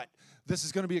 but what? This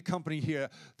is going to be a company here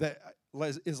that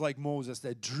is like Moses,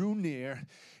 that drew near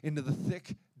into the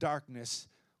thick darkness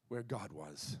where God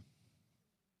was.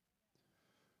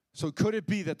 So could it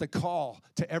be that the call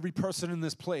to every person in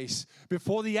this place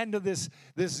before the end of this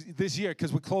year,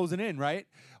 because we're closing in, right?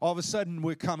 All of a sudden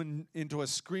we're coming into a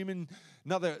screaming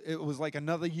it was like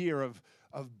another year of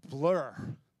blur.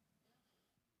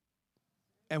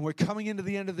 And we're coming into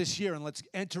the end of this year, and let's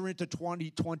enter into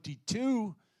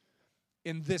 2022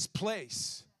 in this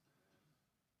place.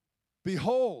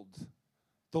 Behold,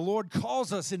 the Lord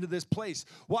calls us into this place.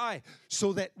 Why?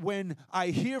 So that when I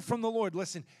hear from the Lord,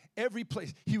 listen, every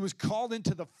place, he was called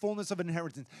into the fullness of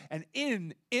inheritance. And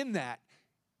in that,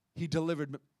 he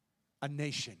delivered a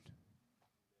nation.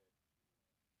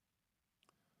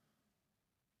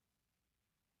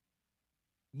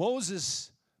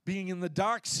 Moses, being in the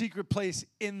dark, secret place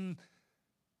in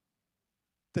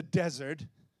the desert,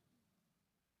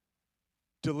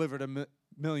 delivered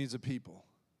millions of people.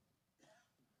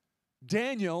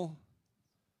 Daniel,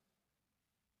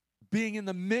 being in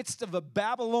the midst of a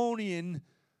Babylonian,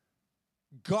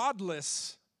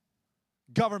 godless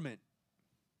government,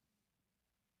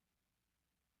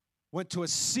 went to a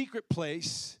secret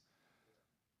place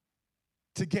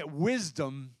to get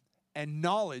wisdom and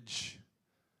knowledge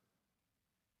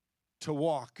to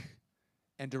walk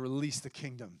and to release the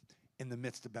kingdom in the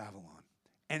midst of Babylon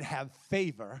and have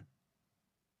favor.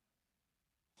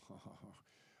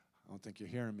 I don't think you're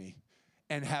hearing me.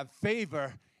 And have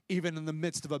favor even in the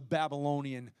midst of a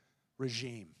Babylonian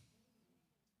regime.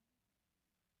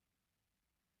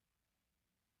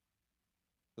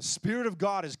 The Spirit of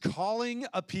God is calling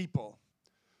a people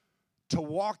to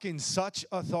walk in such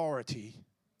authority,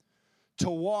 to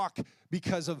walk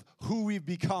because of who we've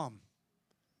become.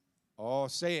 Oh,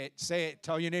 say it.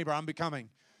 Tell your neighbor, I'm becoming.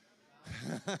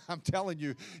 I'm telling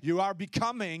you, you are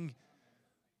becoming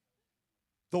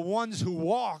the ones who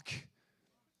walk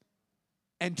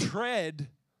and tread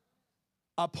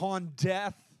upon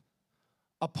death,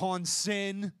 upon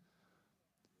sin,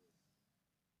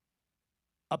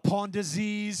 upon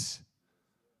disease,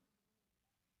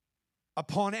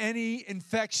 upon any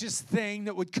infectious thing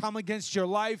that would come against your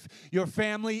life, your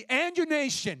family, and your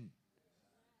nation.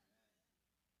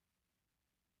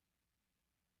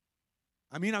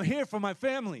 I mean, I'm here for my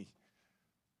family.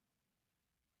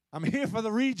 I'm here for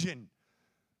the region.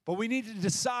 But we need to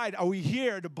decide, are we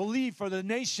here to believe for the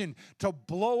nation to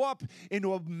blow up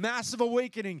into a massive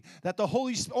awakening that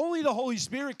only the Holy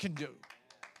Spirit can do?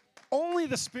 Only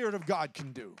the Spirit of God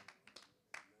can do.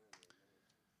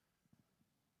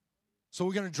 So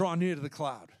we're going to draw near to the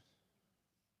cloud.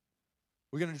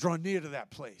 We're going to draw near to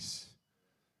that place.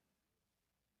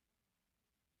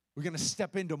 We're going to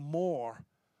step into more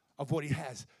of what he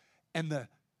has. And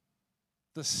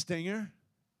the stinger,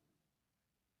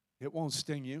 it won't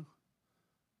sting you.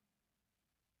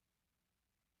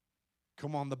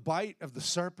 Come on, the bite of the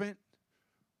serpent.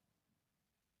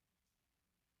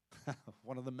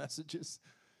 One of the messages.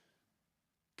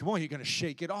 Come on, you're going to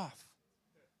shake it off.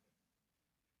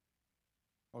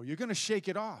 Oh, you're going to shake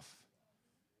it off.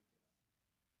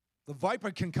 The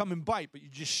viper can come and bite, but you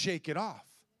just shake it off.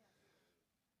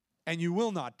 And you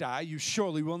will not die. You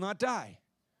surely will not die.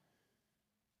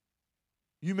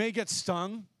 You may get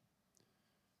stung.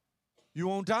 You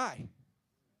won't die.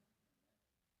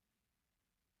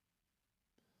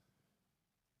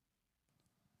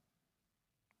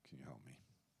 Can you help me?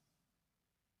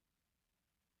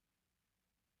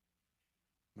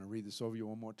 I'm going to read this over you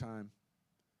one more time.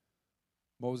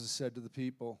 Moses said to the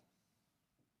people,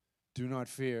 "Do not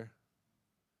fear,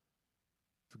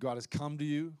 for God has come to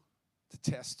you to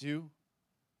test you,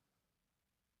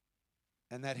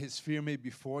 and that his fear may be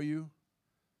for you,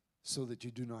 so that you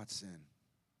do not sin."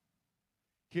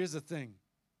 Here's the thing.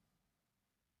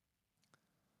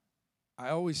 I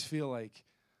always feel like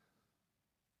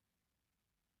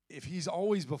if he's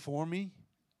always before me,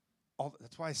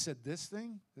 that's why I said this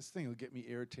thing will get me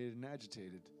irritated and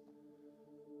agitated.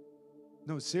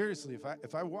 No, seriously,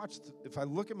 if I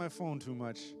look at my phone too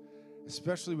much,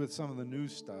 especially with some of the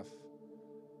news stuff,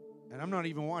 and I'm not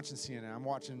even watching CNN, I'm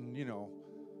watching,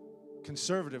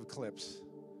 conservative clips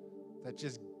that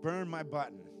just burn my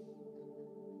button.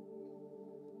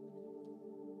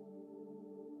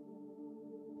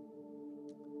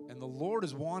 And the Lord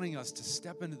is wanting us to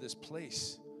step into this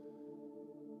place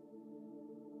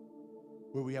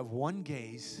where we have one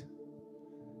gaze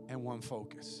and one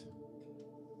focus.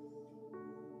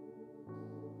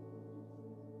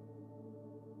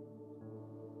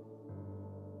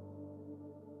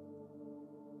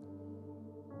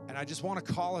 I just want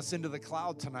to call us into the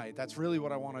cloud tonight. That's really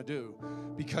what I want to do,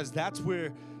 because that's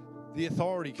where the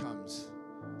authority comes.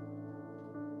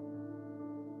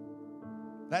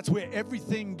 That's where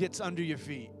everything gets under your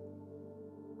feet.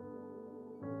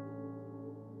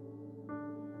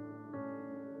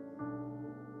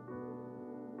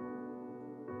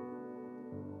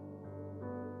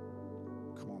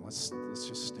 Come on, let's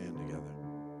just stand together.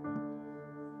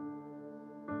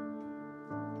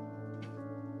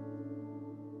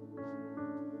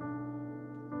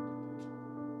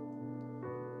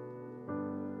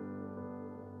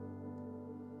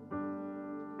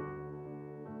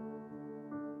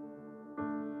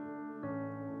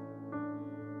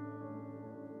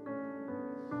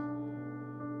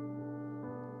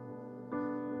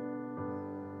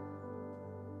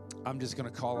 I'm just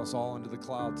going to call us all into the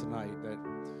cloud tonight, that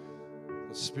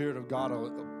the Spirit of God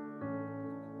will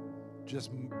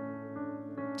just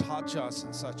touch us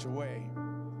in such a way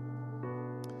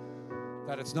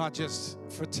that it's not just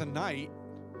for tonight,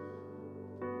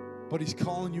 but He's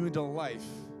calling you into life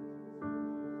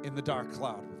in the dark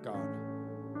cloud with God.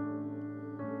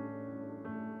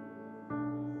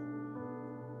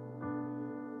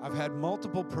 I've had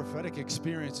multiple prophetic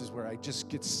experiences where I just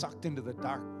get sucked into the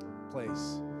dark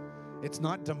place. It's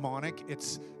not demonic,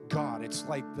 it's God. It's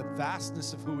like the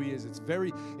vastness of who He is.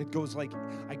 It goes like,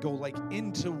 I go like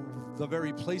into the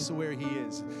very place of where He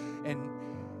is.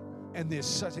 And there's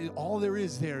such, all there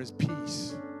is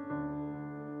peace.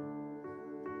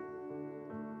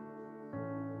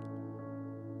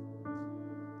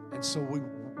 And so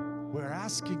we're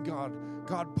asking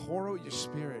God, pour out your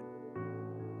Spirit.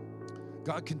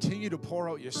 God, continue to pour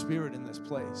out your Spirit in this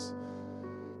place.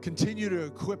 Continue to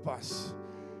equip us.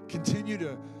 Continue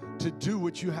to do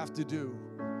what you have to do.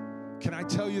 Can I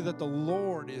tell you that the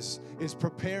Lord is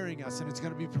preparing us, and it's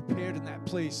going to be prepared in that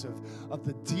place of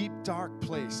the deep, dark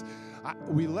place.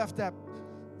 We left that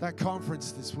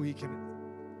conference this week, and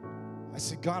I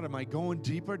said, God, am I going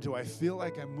deeper? Do I feel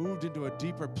like I moved into a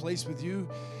deeper place with you?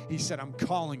 He said, I'm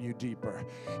calling you deeper.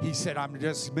 He said, I'm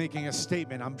just making a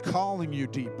statement. I'm calling you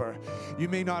deeper. You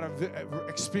may not have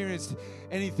experienced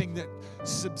anything that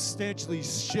substantially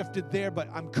shifted there, but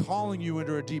I'm calling you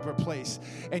into a deeper place.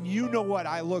 And you know what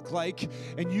I look like,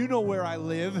 and you know where I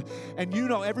live, and you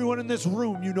know everyone in this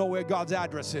room, you know where God's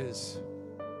address is.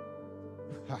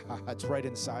 It's right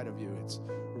inside of you. It's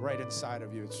right inside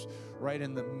of you. It's right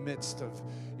in the midst of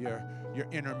your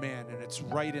inner man, and it's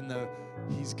right in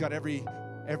He's got every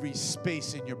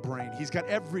space in your brain. He's got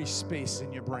every space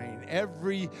in your brain,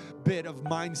 every bit of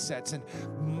mindsets.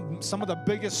 And some of the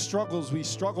biggest struggles we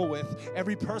struggle with,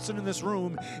 every person in this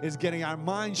room, is getting our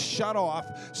minds shut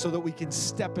off so that we can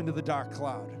step into the dark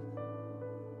cloud.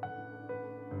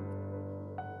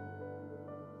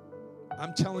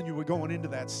 I'm telling you, we're going into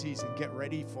that season. Get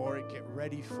ready for it. Get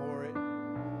ready for it.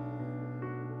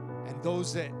 And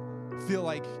those that feel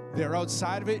like they're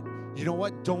outside of it, you know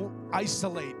what? Don't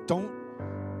isolate. Don't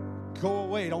go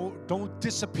away. Don't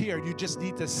disappear. You just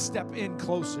need to step in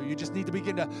closer. You just need to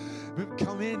begin to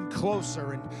come in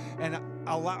closer and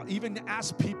allow, even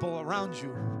ask people around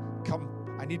you,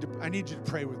 come, I need you to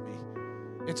pray with me.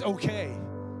 It's okay.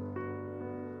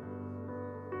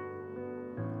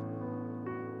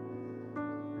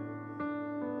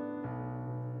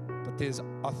 But there's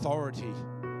authority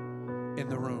in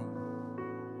the room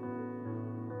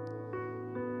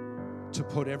to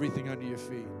put everything under your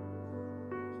feet.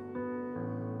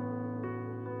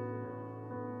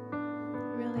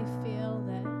 Really feel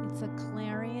that it's a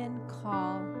clarion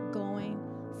call going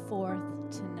forth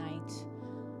tonight.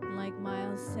 Like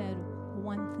Miles said,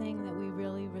 one thing that we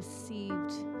really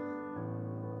received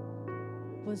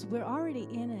was we're already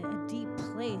in a deep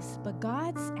place, but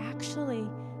God's actually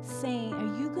saying,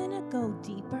 are you going to go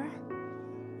deeper?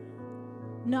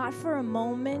 Not for a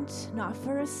moment, not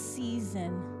for a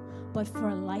season, but for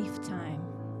a lifetime.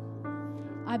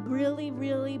 I really,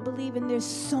 really believe, and there's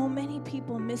so many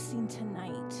people missing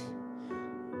tonight,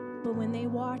 but when they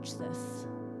watch this,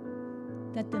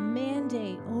 that the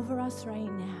mandate over us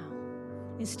right now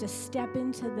is to step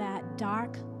into that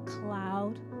dark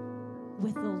cloud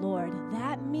with the Lord.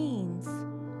 That means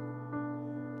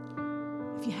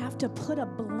if you have to put a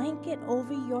blanket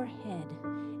over your head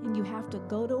and you have to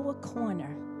go to a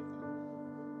corner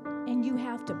and you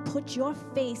have to put your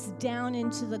face down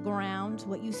into the ground.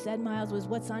 What you said, Miles, was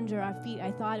what's under our feet.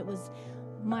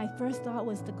 My first thought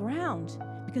was the ground,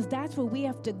 because that's where we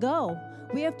have to go.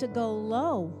 We have to go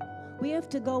low. We have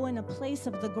to go in a place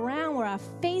of the ground where our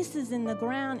face is in the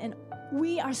ground, and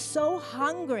we are so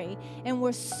hungry and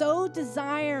we're so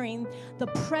desiring the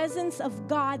presence of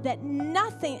God that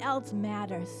nothing else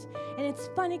matters. And it's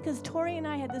funny because Tori and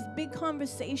I had this big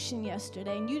conversation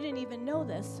yesterday, and you didn't even know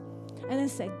this. And I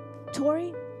said,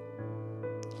 Tori,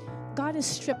 God has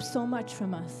stripped so much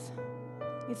from us.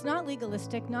 It's not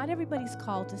legalistic. Not everybody's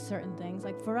called to certain things.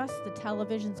 Like for us, the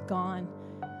television's gone.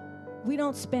 We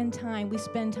don't spend time. We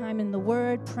spend time in the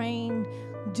Word, praying,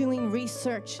 doing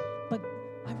research. But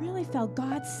I really felt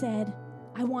God said,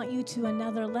 I want you to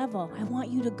another level. I want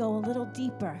you to go a little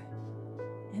deeper.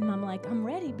 And I'm like, I'm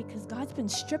ready because God's been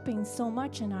stripping so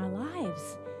much in our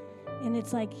lives. And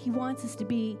it's like he wants us to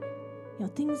be,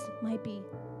 things might be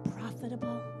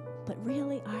profitable, but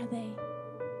really, are they?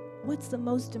 What's the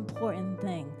most important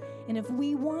thing? And if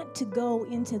we want to go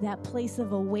into that place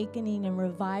of awakening and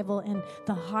revival and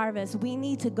the harvest, we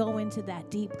need to go into that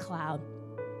deep cloud.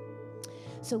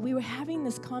 So we were having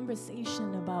this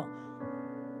conversation about,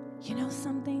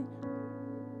 something?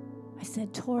 I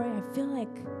said, Tori, I feel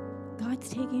like God's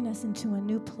taking us into a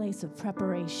new place of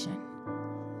preparation.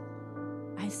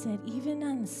 I said, even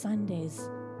on Sundays,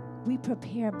 we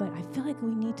prepare, but I feel like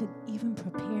we need to even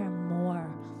prepare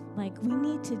more. Like we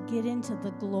need to get into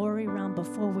the glory realm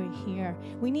before we're here.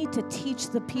 We need to teach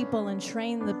the people and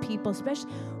train the people, especially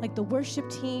like the worship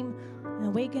team and the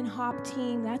Wake and Hop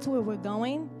team. That's where we're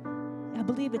going. I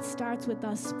believe it starts with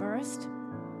us first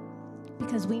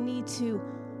because we need to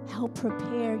help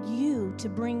prepare you to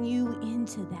bring you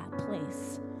into that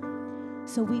place.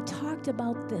 So we talked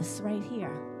about this right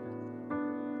here.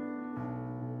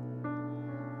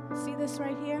 See this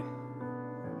right here?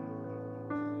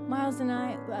 Miles and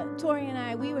I, Tori and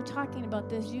I, we were talking about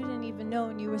this. You didn't even know,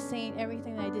 and you were saying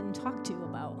everything that I didn't talk to you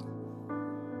about.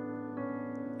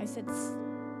 I said,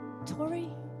 Tori,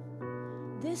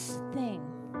 this thing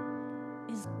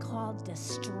is called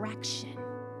distraction.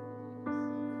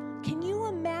 Can you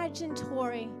imagine,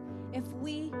 Tori, if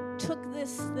we took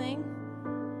this thing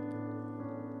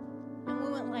and we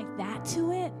went like that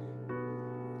to it?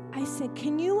 I said,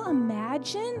 can you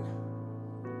imagine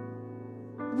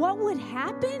what would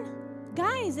happen?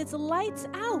 Guys, it's lights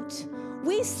out.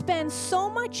 We spend so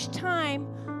much time,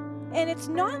 and it's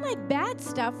not like bad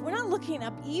stuff. We're not looking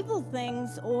up evil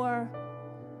things or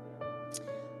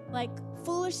like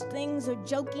foolish things or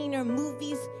joking or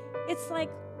movies. It's like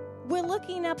we're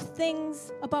looking up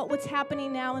things about what's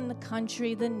happening now in the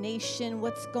country, the nation,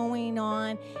 what's going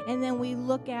on, and then we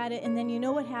look at it, and then you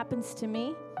know what happens to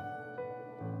me?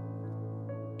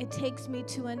 It takes me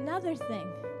to another thing.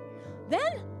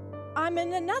 Then I'm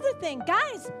in another thing.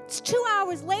 Guys, it's 2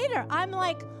 hours later. I'm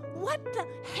like, what the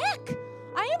heck?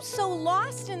 I am so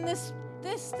lost in this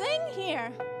thing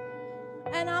here.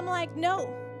 And I'm like,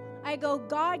 no. I go,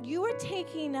 God, you are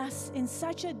taking us in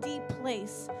such a deep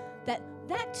place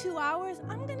that 2 hours,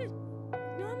 I'm going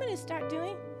to start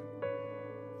doing?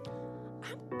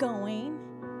 I'm going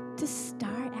to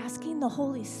start asking the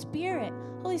Holy Spirit,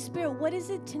 Holy Spirit, what is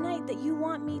it tonight that you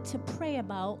want me to pray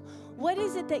about? What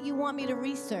is it that you want me to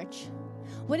research?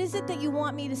 What is it that you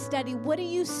want me to study? What are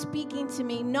you speaking to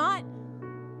me? Not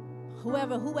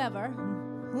whomever,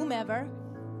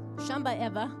 Shamba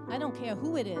Eva, I don't care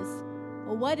who it is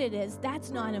or what it is. That's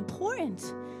not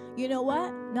important. You know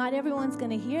what? Not everyone's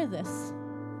going to hear this.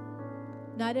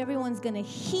 Not everyone's going to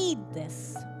heed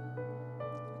this.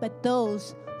 But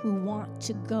those who want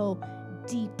to go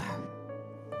deeper,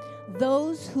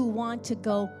 those who want to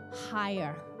go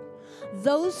higher,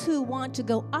 those who want to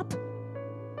go up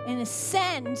and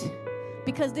ascend,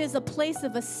 because there's a place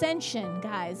of ascension,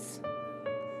 guys.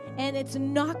 And it's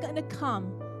not going to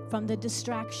come from the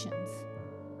distractions.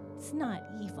 It's not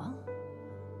evil.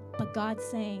 But God's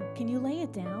saying, can you lay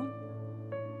it down?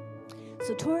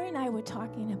 So Tori and I were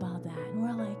talking about that, and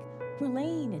we're like, we're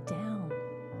laying it down.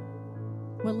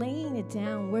 We're laying it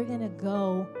down. We're going to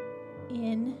go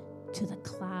into the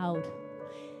cloud.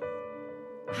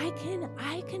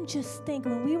 I can just think,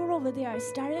 when we were over there, I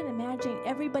started imagining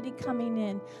everybody coming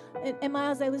in. And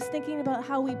Miles, I was thinking about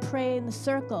how we pray in the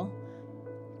circle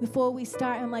before we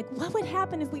start. I'm like, what would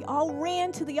happen if we all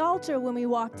ran to the altar when we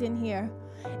walked in here?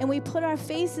 And we put our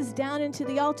faces down into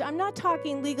the altar. I'm not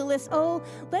talking legalist,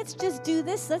 let's just do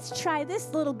this. Let's try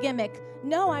this little gimmick.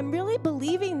 No, I'm really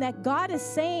believing that God is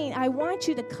saying, I want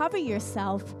you to cover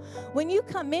yourself. When you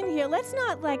come in here, let's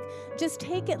not just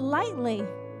take it lightly.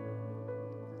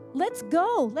 Let's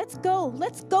go. Let's go.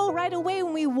 Let's go right away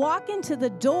when we walk into the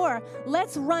door.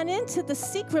 Let's run into the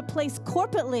secret place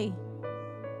corporately.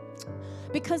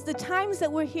 Because the times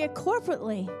that we're here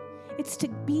corporately, it's to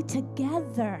be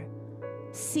together,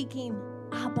 seeking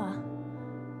Abba.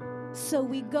 So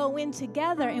we go in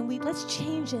together and let's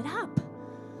change it up.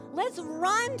 Let's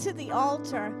run to the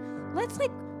altar. Let's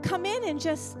come in and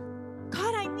just,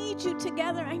 God, I need you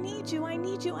together. I need you. I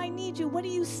need you. I need you. What are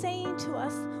you saying to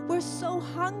us? We're so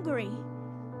hungry.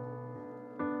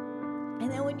 And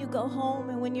then when you go home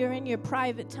and when you're in your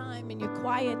private time and your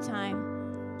quiet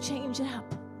time, change it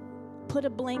up. Put a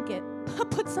blanket,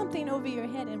 put something over your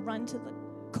head and run to the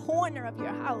corner of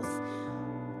your house.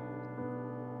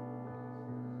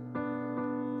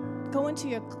 Go into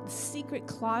your secret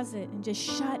closet and just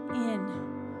shut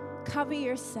in. Cover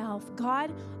yourself.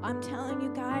 God, I'm telling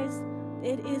you guys,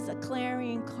 it is a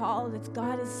clarion call that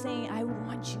God is saying, I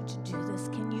want you to do this.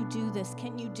 Can you do this?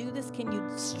 Can you do this? Can you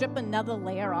strip another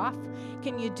layer off?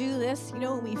 Can you do this? You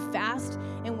know, when we fast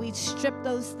and we strip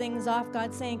those things off,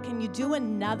 God's saying, can you do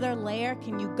another layer?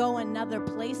 Can you go another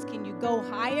place? Can you go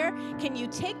higher? Can you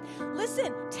take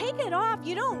it off.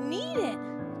 You don't need it.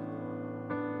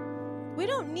 We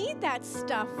don't need that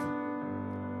stuff.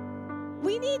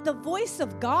 We need the voice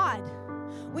of God.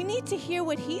 We need to hear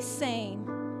what He's saying.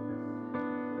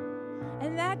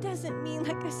 And that doesn't mean,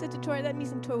 like I said to Tori, that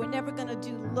means, Tori, we're never going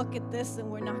to look at this and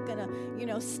we're not going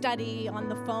to, study on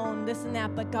the phone, this and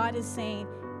that. But God is saying,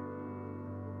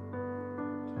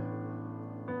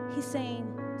 He's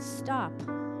saying, stop.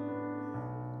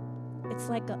 It's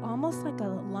almost like a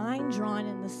line drawn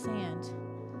in the sand.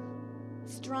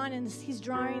 He's drawing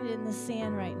it in the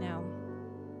sand right now.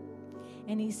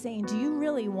 And He's saying, do you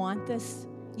really want this?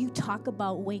 You talk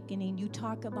about awakening. You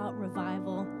talk about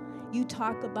revival. You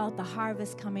talk about the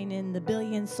harvest coming in, the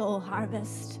billion-soul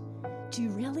harvest. Do you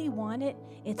really want it?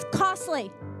 It's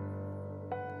costly.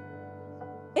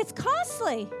 It's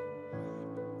costly.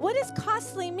 What does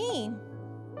costly mean?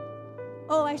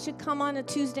 Oh, I should come on a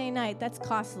Tuesday night. That's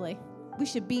costly. We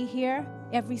should be here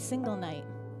every single night.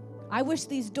 I wish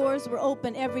these doors were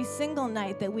open every single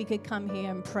night that we could come here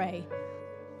and pray.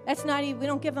 That's not even, we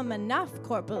don't give them enough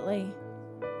corporately.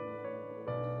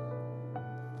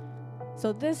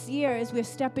 So this year, as we're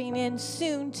stepping in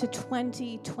soon to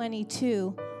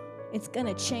 2022, it's going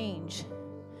to change.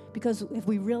 Because if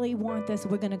we really want this,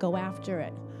 we're going to go after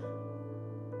it.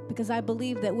 Because I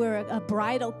believe that we're a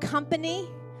bridal company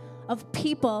of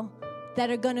people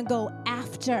that are going to go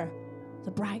after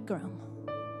the bridegroom.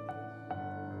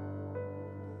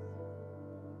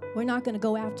 We're not going to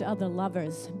go after other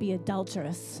lovers, be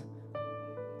adulterous.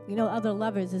 Other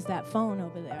lovers is that phone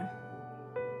over there.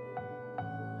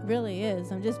 It really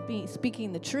is. I'm just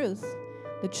speaking the truth.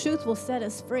 The truth will set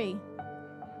us free.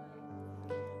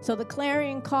 So the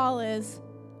clarion call is,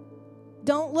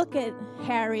 don't look at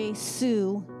Harry,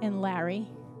 Sue, and Larry.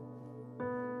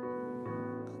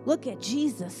 Look at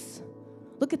Jesus.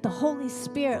 Look at the Holy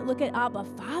Spirit. Look at Abba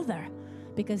Father.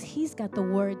 Because He's got the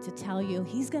word to tell you.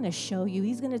 He's going to show you.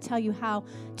 He's going to tell you how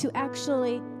to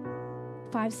actually,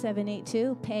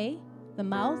 5782, pay the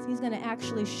mouth. He's going to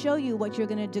actually show you what you're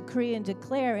going to decree and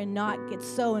declare and not get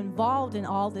so involved in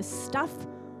all this stuff.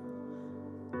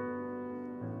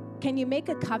 Can you make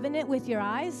a covenant with your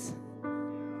eyes?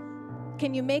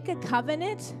 Can you make a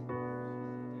covenant?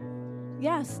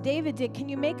 Yes, David did. Can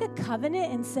you make a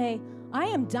covenant and say, I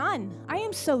am done. I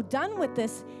am so done with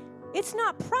this. It's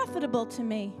not profitable to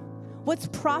me. What's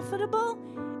profitable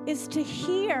is to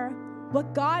hear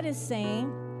what God is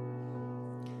saying,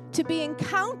 to be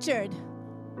encountered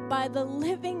by the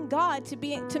living God,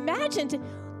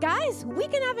 guys, we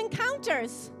can have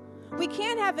encounters. We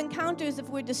can't have encounters if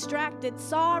we're distracted.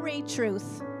 Sorry,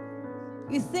 truth.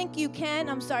 You think you can?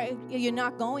 I'm sorry, you're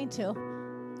not going to.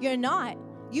 You're not.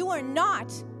 You are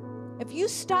not. If you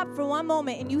stopped for one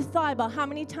moment and you thought about how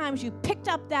many times you picked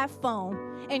up that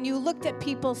phone and you looked at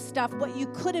people's stuff, what you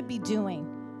could be doing,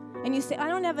 and you say, I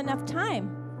don't have enough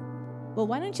time. Well,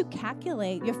 why don't you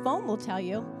calculate? Your phone will tell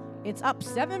you it's up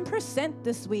 7%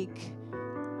 this week.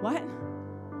 What?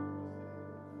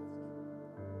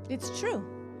 It's true.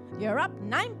 You're up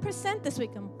 9% this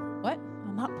week. What?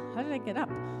 I'm up. How did I get up?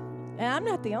 And I'm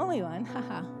not the only one.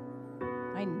 Haha.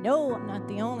 I know I'm not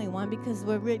the only one because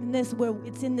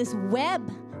it's in this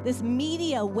web, this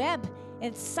media web.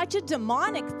 It's such a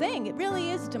demonic thing. It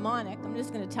really is demonic. I'm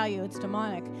just going to tell you it's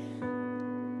demonic.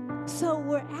 So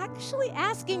we're actually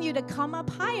asking you to come up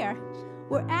higher.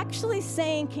 We're actually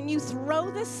saying, can you throw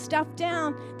this stuff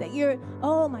down that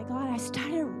oh my God, I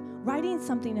started writing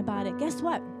something about it. Guess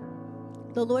what?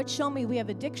 The Lord showed me we have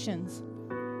addictions,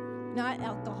 not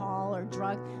alcohol or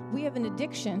drug. We have an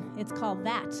addiction. It's called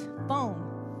that phone.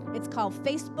 It's called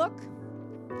Facebook.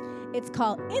 It's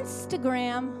called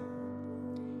Instagram.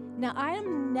 Now, I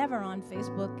am never on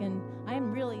Facebook, and I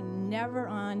am really never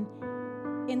on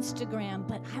Instagram,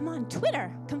 but I'm on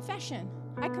Twitter. Confession.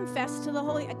 I confess to the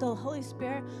Holy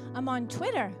Spirit, I'm on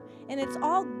Twitter, and it's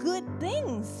all good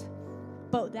things.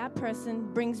 But that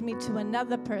person brings me to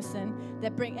another person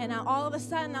and all of a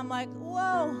sudden I'm like,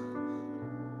 whoa.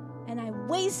 And I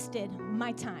wasted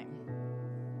my time.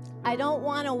 I don't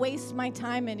want to waste my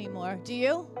time anymore. Do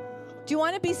you? Do you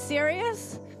want to be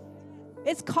serious?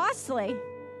 It's costly.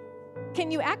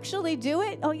 Can you actually do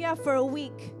it? Oh, yeah, for a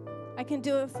week. I can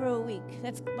do it for a week.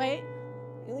 That's right.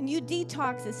 When you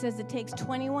detox, it says it takes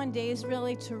 21 days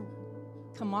really to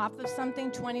come off of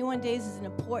something. 21 days is an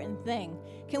important thing.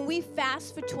 Can we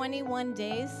fast for 21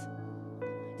 days?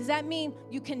 Does that mean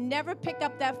you can never pick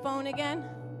up that phone again?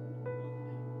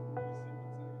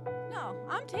 No,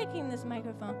 I'm taking this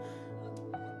microphone.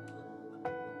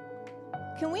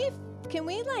 Can we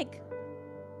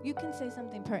you can say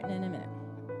something pertinent in a minute.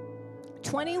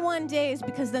 21 days,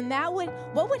 because then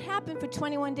what would happen for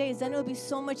 21 days? Then it would be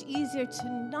so much easier to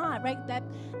not, right?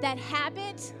 That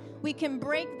habit, we can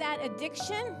break that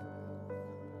addiction.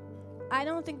 I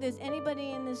don't think there's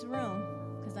anybody in this room,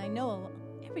 because I know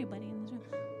everybody in this room.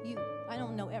 I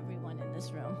don't know everyone in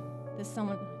this room. There's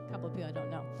a couple of people I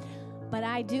don't know. But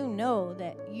I do know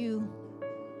that you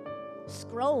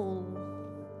scroll.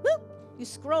 Whoop! You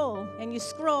scroll and you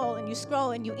scroll and you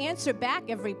scroll and you answer back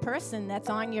every person that's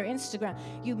on your Instagram.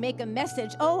 You make a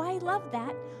message. Oh, I love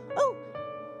that. Oh.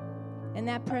 And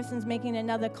that person's making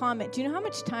another comment. Do you know how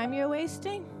much time you're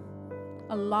wasting?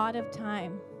 A lot of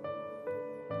time.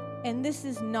 And this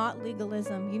is not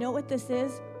legalism. You know what this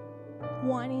is?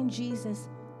 Wanting Jesus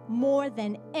more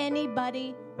than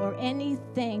anybody or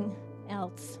anything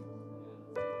else.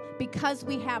 Because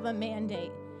we have a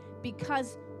mandate.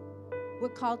 Because we're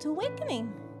called to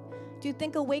awakening. Do you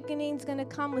think awakening is going to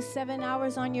come with 7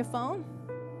 hours on your phone?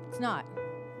 It's not.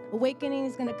 Awakening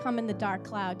is going to come in the dark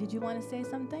cloud. Did you want to say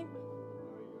something?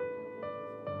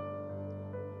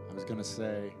 I was going to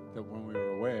say that when we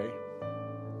were away,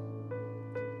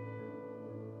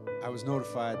 I was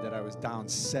notified that I was down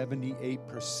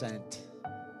 78%.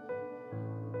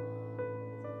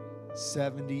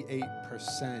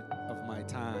 78% of my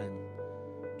time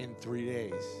in 3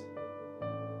 days.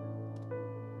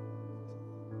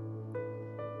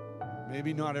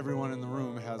 Maybe not everyone in the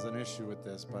room has an issue with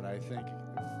this, but I think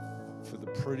for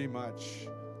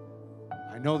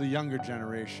I know the younger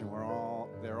generation,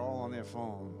 they're all on their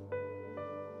phone.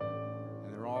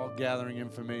 And they're all gathering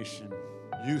information,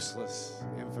 useless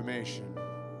information.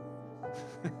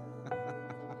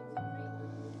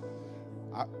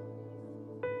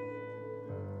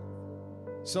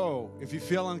 So, if you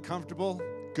feel uncomfortable,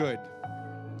 good.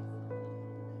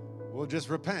 We'll just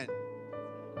repent.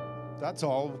 That's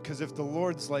all, because if the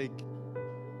Lord's like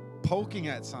poking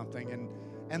at something,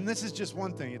 and this is just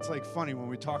one thing. It's like funny when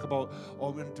we talk about,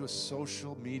 we're going to do a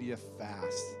social media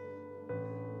fast.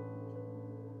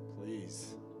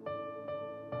 Please.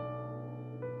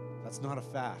 That's not a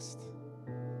fast.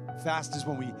 Fast is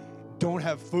when we don't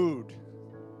have food.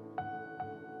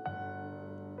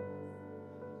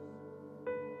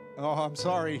 Oh, I'm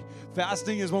sorry.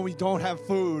 Fasting is when we don't have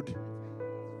food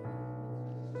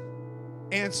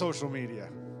and social media.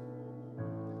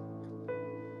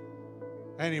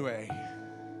 Anyway,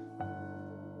 I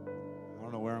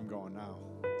don't know where I'm going now.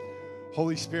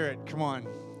 Holy Spirit, come on.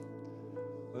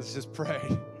 Let's just pray.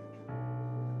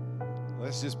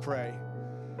 Let's just pray.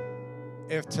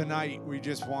 If tonight we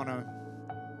just want to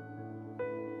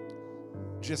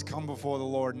just come before the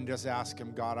Lord and just ask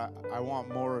Him, God, I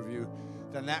want more of you,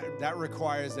 then that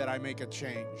requires that I make a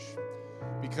change.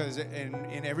 Because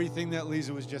in everything that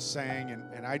Lisa was just saying,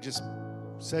 and I just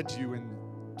said to you, in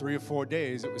 3 or 4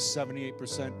 days, it was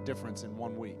 78% difference in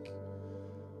 1 week.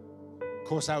 Of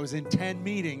course, I was in 10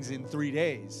 meetings in 3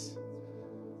 days.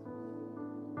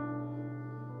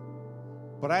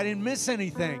 But I didn't miss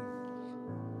anything.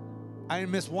 I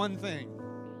didn't miss one thing.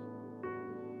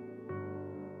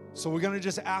 So we're going to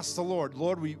just ask the Lord,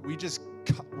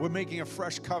 we're making a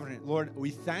fresh covenant. Lord, we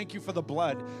thank you for the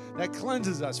blood that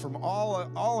cleanses us from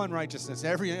all unrighteousness,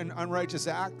 every unrighteous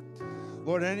act.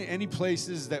 Lord, any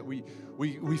places that we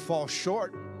fall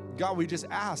short, God, we just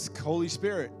ask, Holy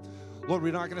Spirit, Lord,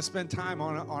 we're not going to spend time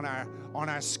on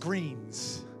our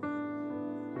screens,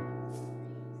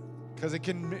 because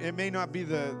it may not be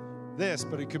this,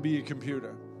 but it could be a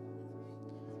computer.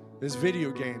 There's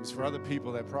video games for other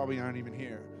people that probably aren't even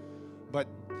here, but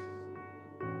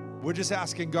we're just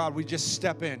asking God, we just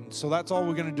step in. So that's all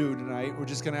we're going to do tonight. We're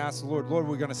just going to ask the Lord,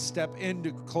 we're going to step into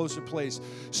a closer place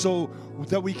so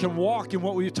that we can walk in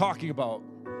what we're talking about.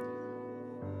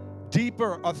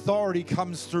 Deeper authority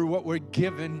comes through what we're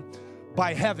given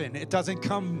by heaven. It doesn't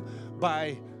come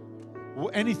by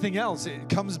anything else. It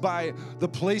comes by the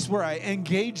place where I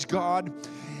engage God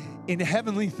in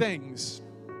heavenly things.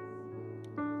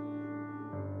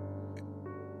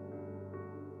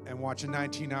 And watching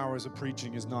 19 hours of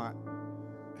preaching is not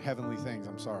heavenly things,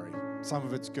 I'm sorry. Some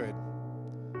of it's good.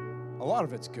 A lot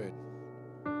of it's good.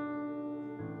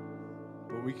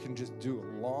 But we can just do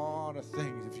a lot of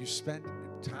things. If you spend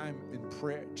time in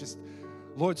prayer, just,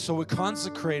 Lord, so we're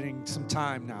consecrating some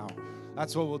time now.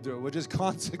 That's what we'll do. We'll just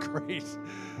consecrate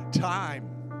time,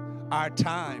 our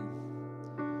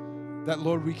time. That,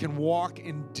 Lord, we can walk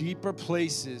in deeper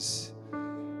places.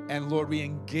 And, Lord, we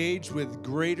engage with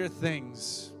greater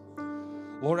things.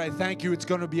 Lord, I thank you it's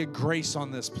going to be a grace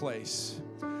on this place.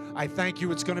 I thank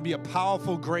you it's going to be a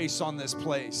powerful grace on this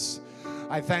place.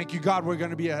 I thank you, God, we're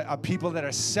going to be a people that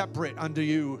are separate unto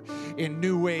you in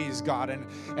new ways, God.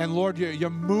 And Lord, you're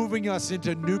moving us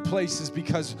into new places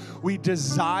because we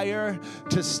desire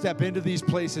to step into these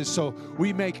places. So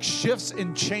we make shifts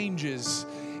and changes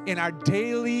in our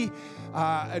daily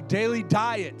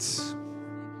diets.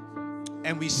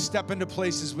 And we step into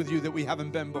places with you that we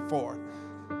haven't been before.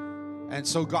 And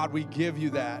so, God, we give you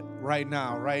that right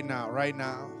now, right now, right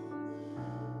now.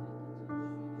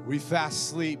 We fast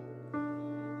sleep.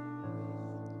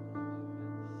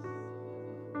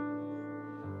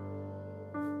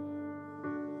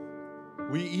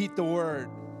 We eat the word.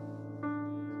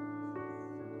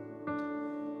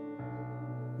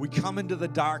 We come into the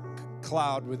dark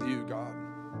cloud with you, God.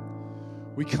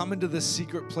 We come into the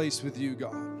secret place with you,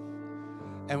 God.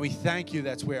 And we thank you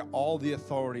that's where all the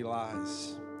authority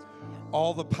lies.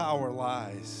 All the power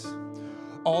lies.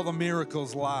 All the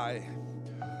miracles lie.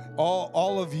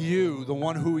 All of you, the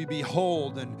one who we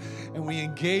behold and we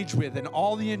engage with, and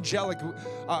all the angelic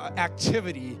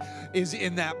activity is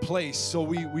in that place. So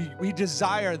we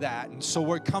desire that. And so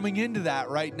we're coming into that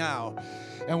right now.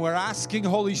 And we're asking,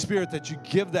 Holy Spirit, that you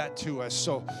give that to us.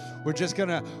 So we're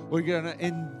gonna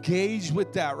engage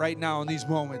with that right now in these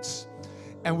moments.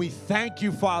 And we thank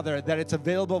you, Father, that it's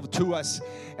available to us.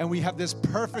 And we have this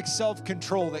perfect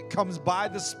self-control that comes by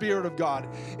the Spirit of God.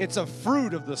 It's a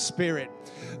fruit of the Spirit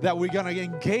that we're going to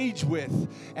engage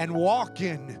with and walk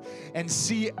in and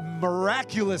see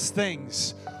miraculous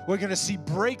things. We're going to see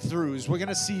breakthroughs. We're going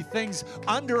to see things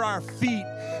under our feet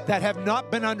that have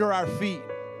not been under our feet.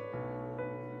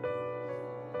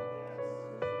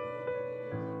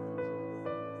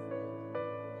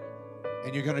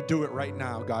 And you're going to do it right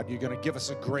now, God. You're going to give us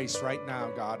a grace right now,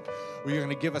 God. You're going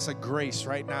to give us a grace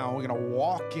right now. We're going to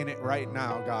walk in it right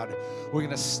now, God. We're going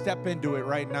to step into it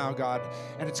right now, God.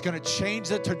 And it's going to change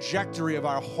the trajectory of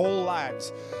our whole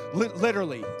lives.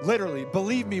 Literally,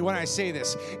 believe me when I say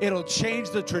this. It'll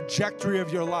change the trajectory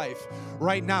of your life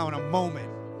right now in a moment.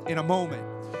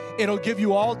 It'll give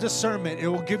you all discernment. It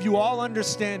will give you all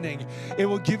understanding. It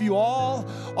will give you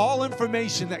all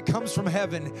information that comes from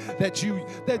heaven that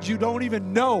you don't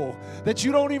even know, that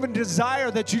you don't even desire,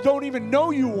 that you don't even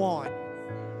know you want.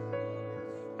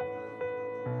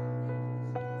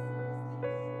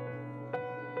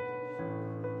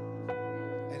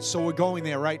 And so we're going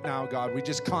there right now, God. We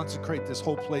just consecrate this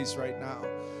whole place right now.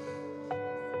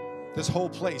 This whole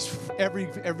place,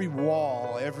 every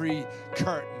wall, every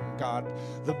curtain, God,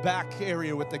 the back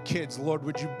area with the kids, Lord,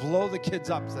 would you blow the kids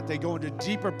up so that they go into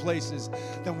deeper places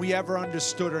than we ever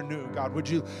understood or knew, God? Would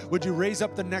you raise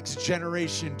up the next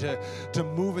generation to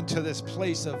move into this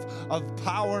place of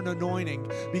power and anointing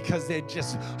because they're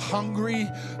just hungry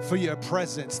for your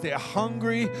presence. They're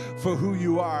hungry for who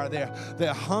you are.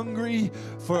 They're hungry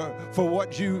for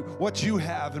what you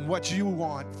have and what you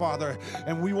want, Father.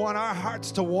 And we want our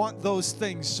hearts to want those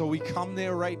things, so we come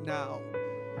there right now.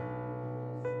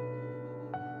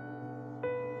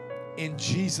 In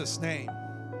Jesus' name.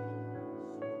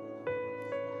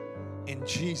 In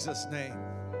Jesus' name.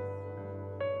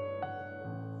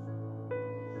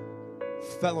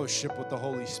 Fellowship with the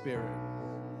Holy Spirit.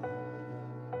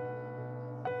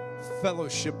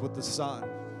 Fellowship with the Son.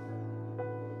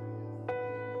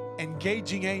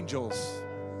 Engaging angels.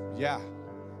 Yeah.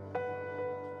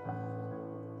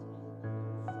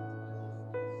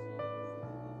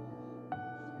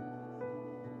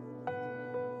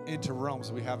 Into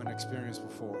realms we haven't experienced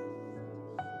before.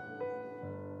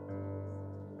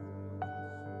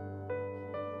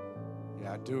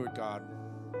 Yeah, do it, God.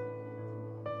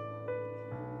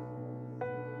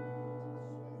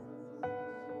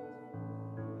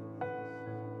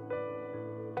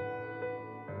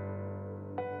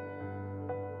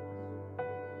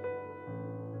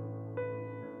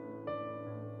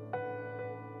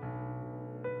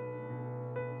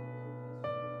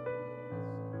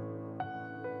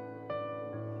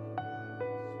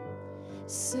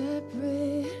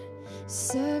 Separate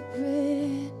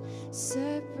separate,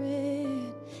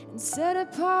 separate, and set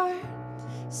apart,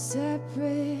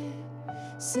 separate,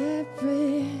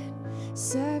 separate,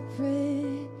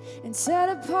 separate, and set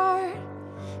apart,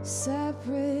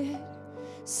 separate,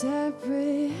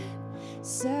 separate,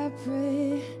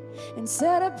 separate, and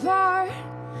set apart,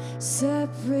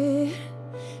 separate,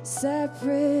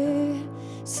 separate,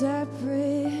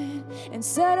 separate, and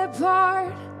set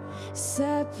apart,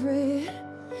 separate,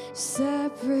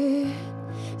 separate,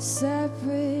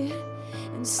 separate,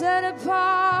 and set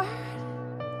apart,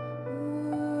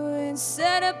 ooh, and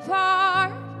set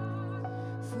apart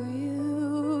for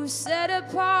you, set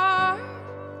apart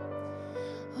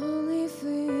only for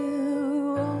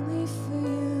you, only for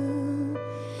you,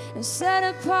 and set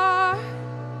apart,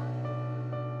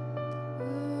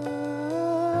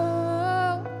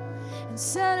 oh, and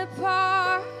set apart.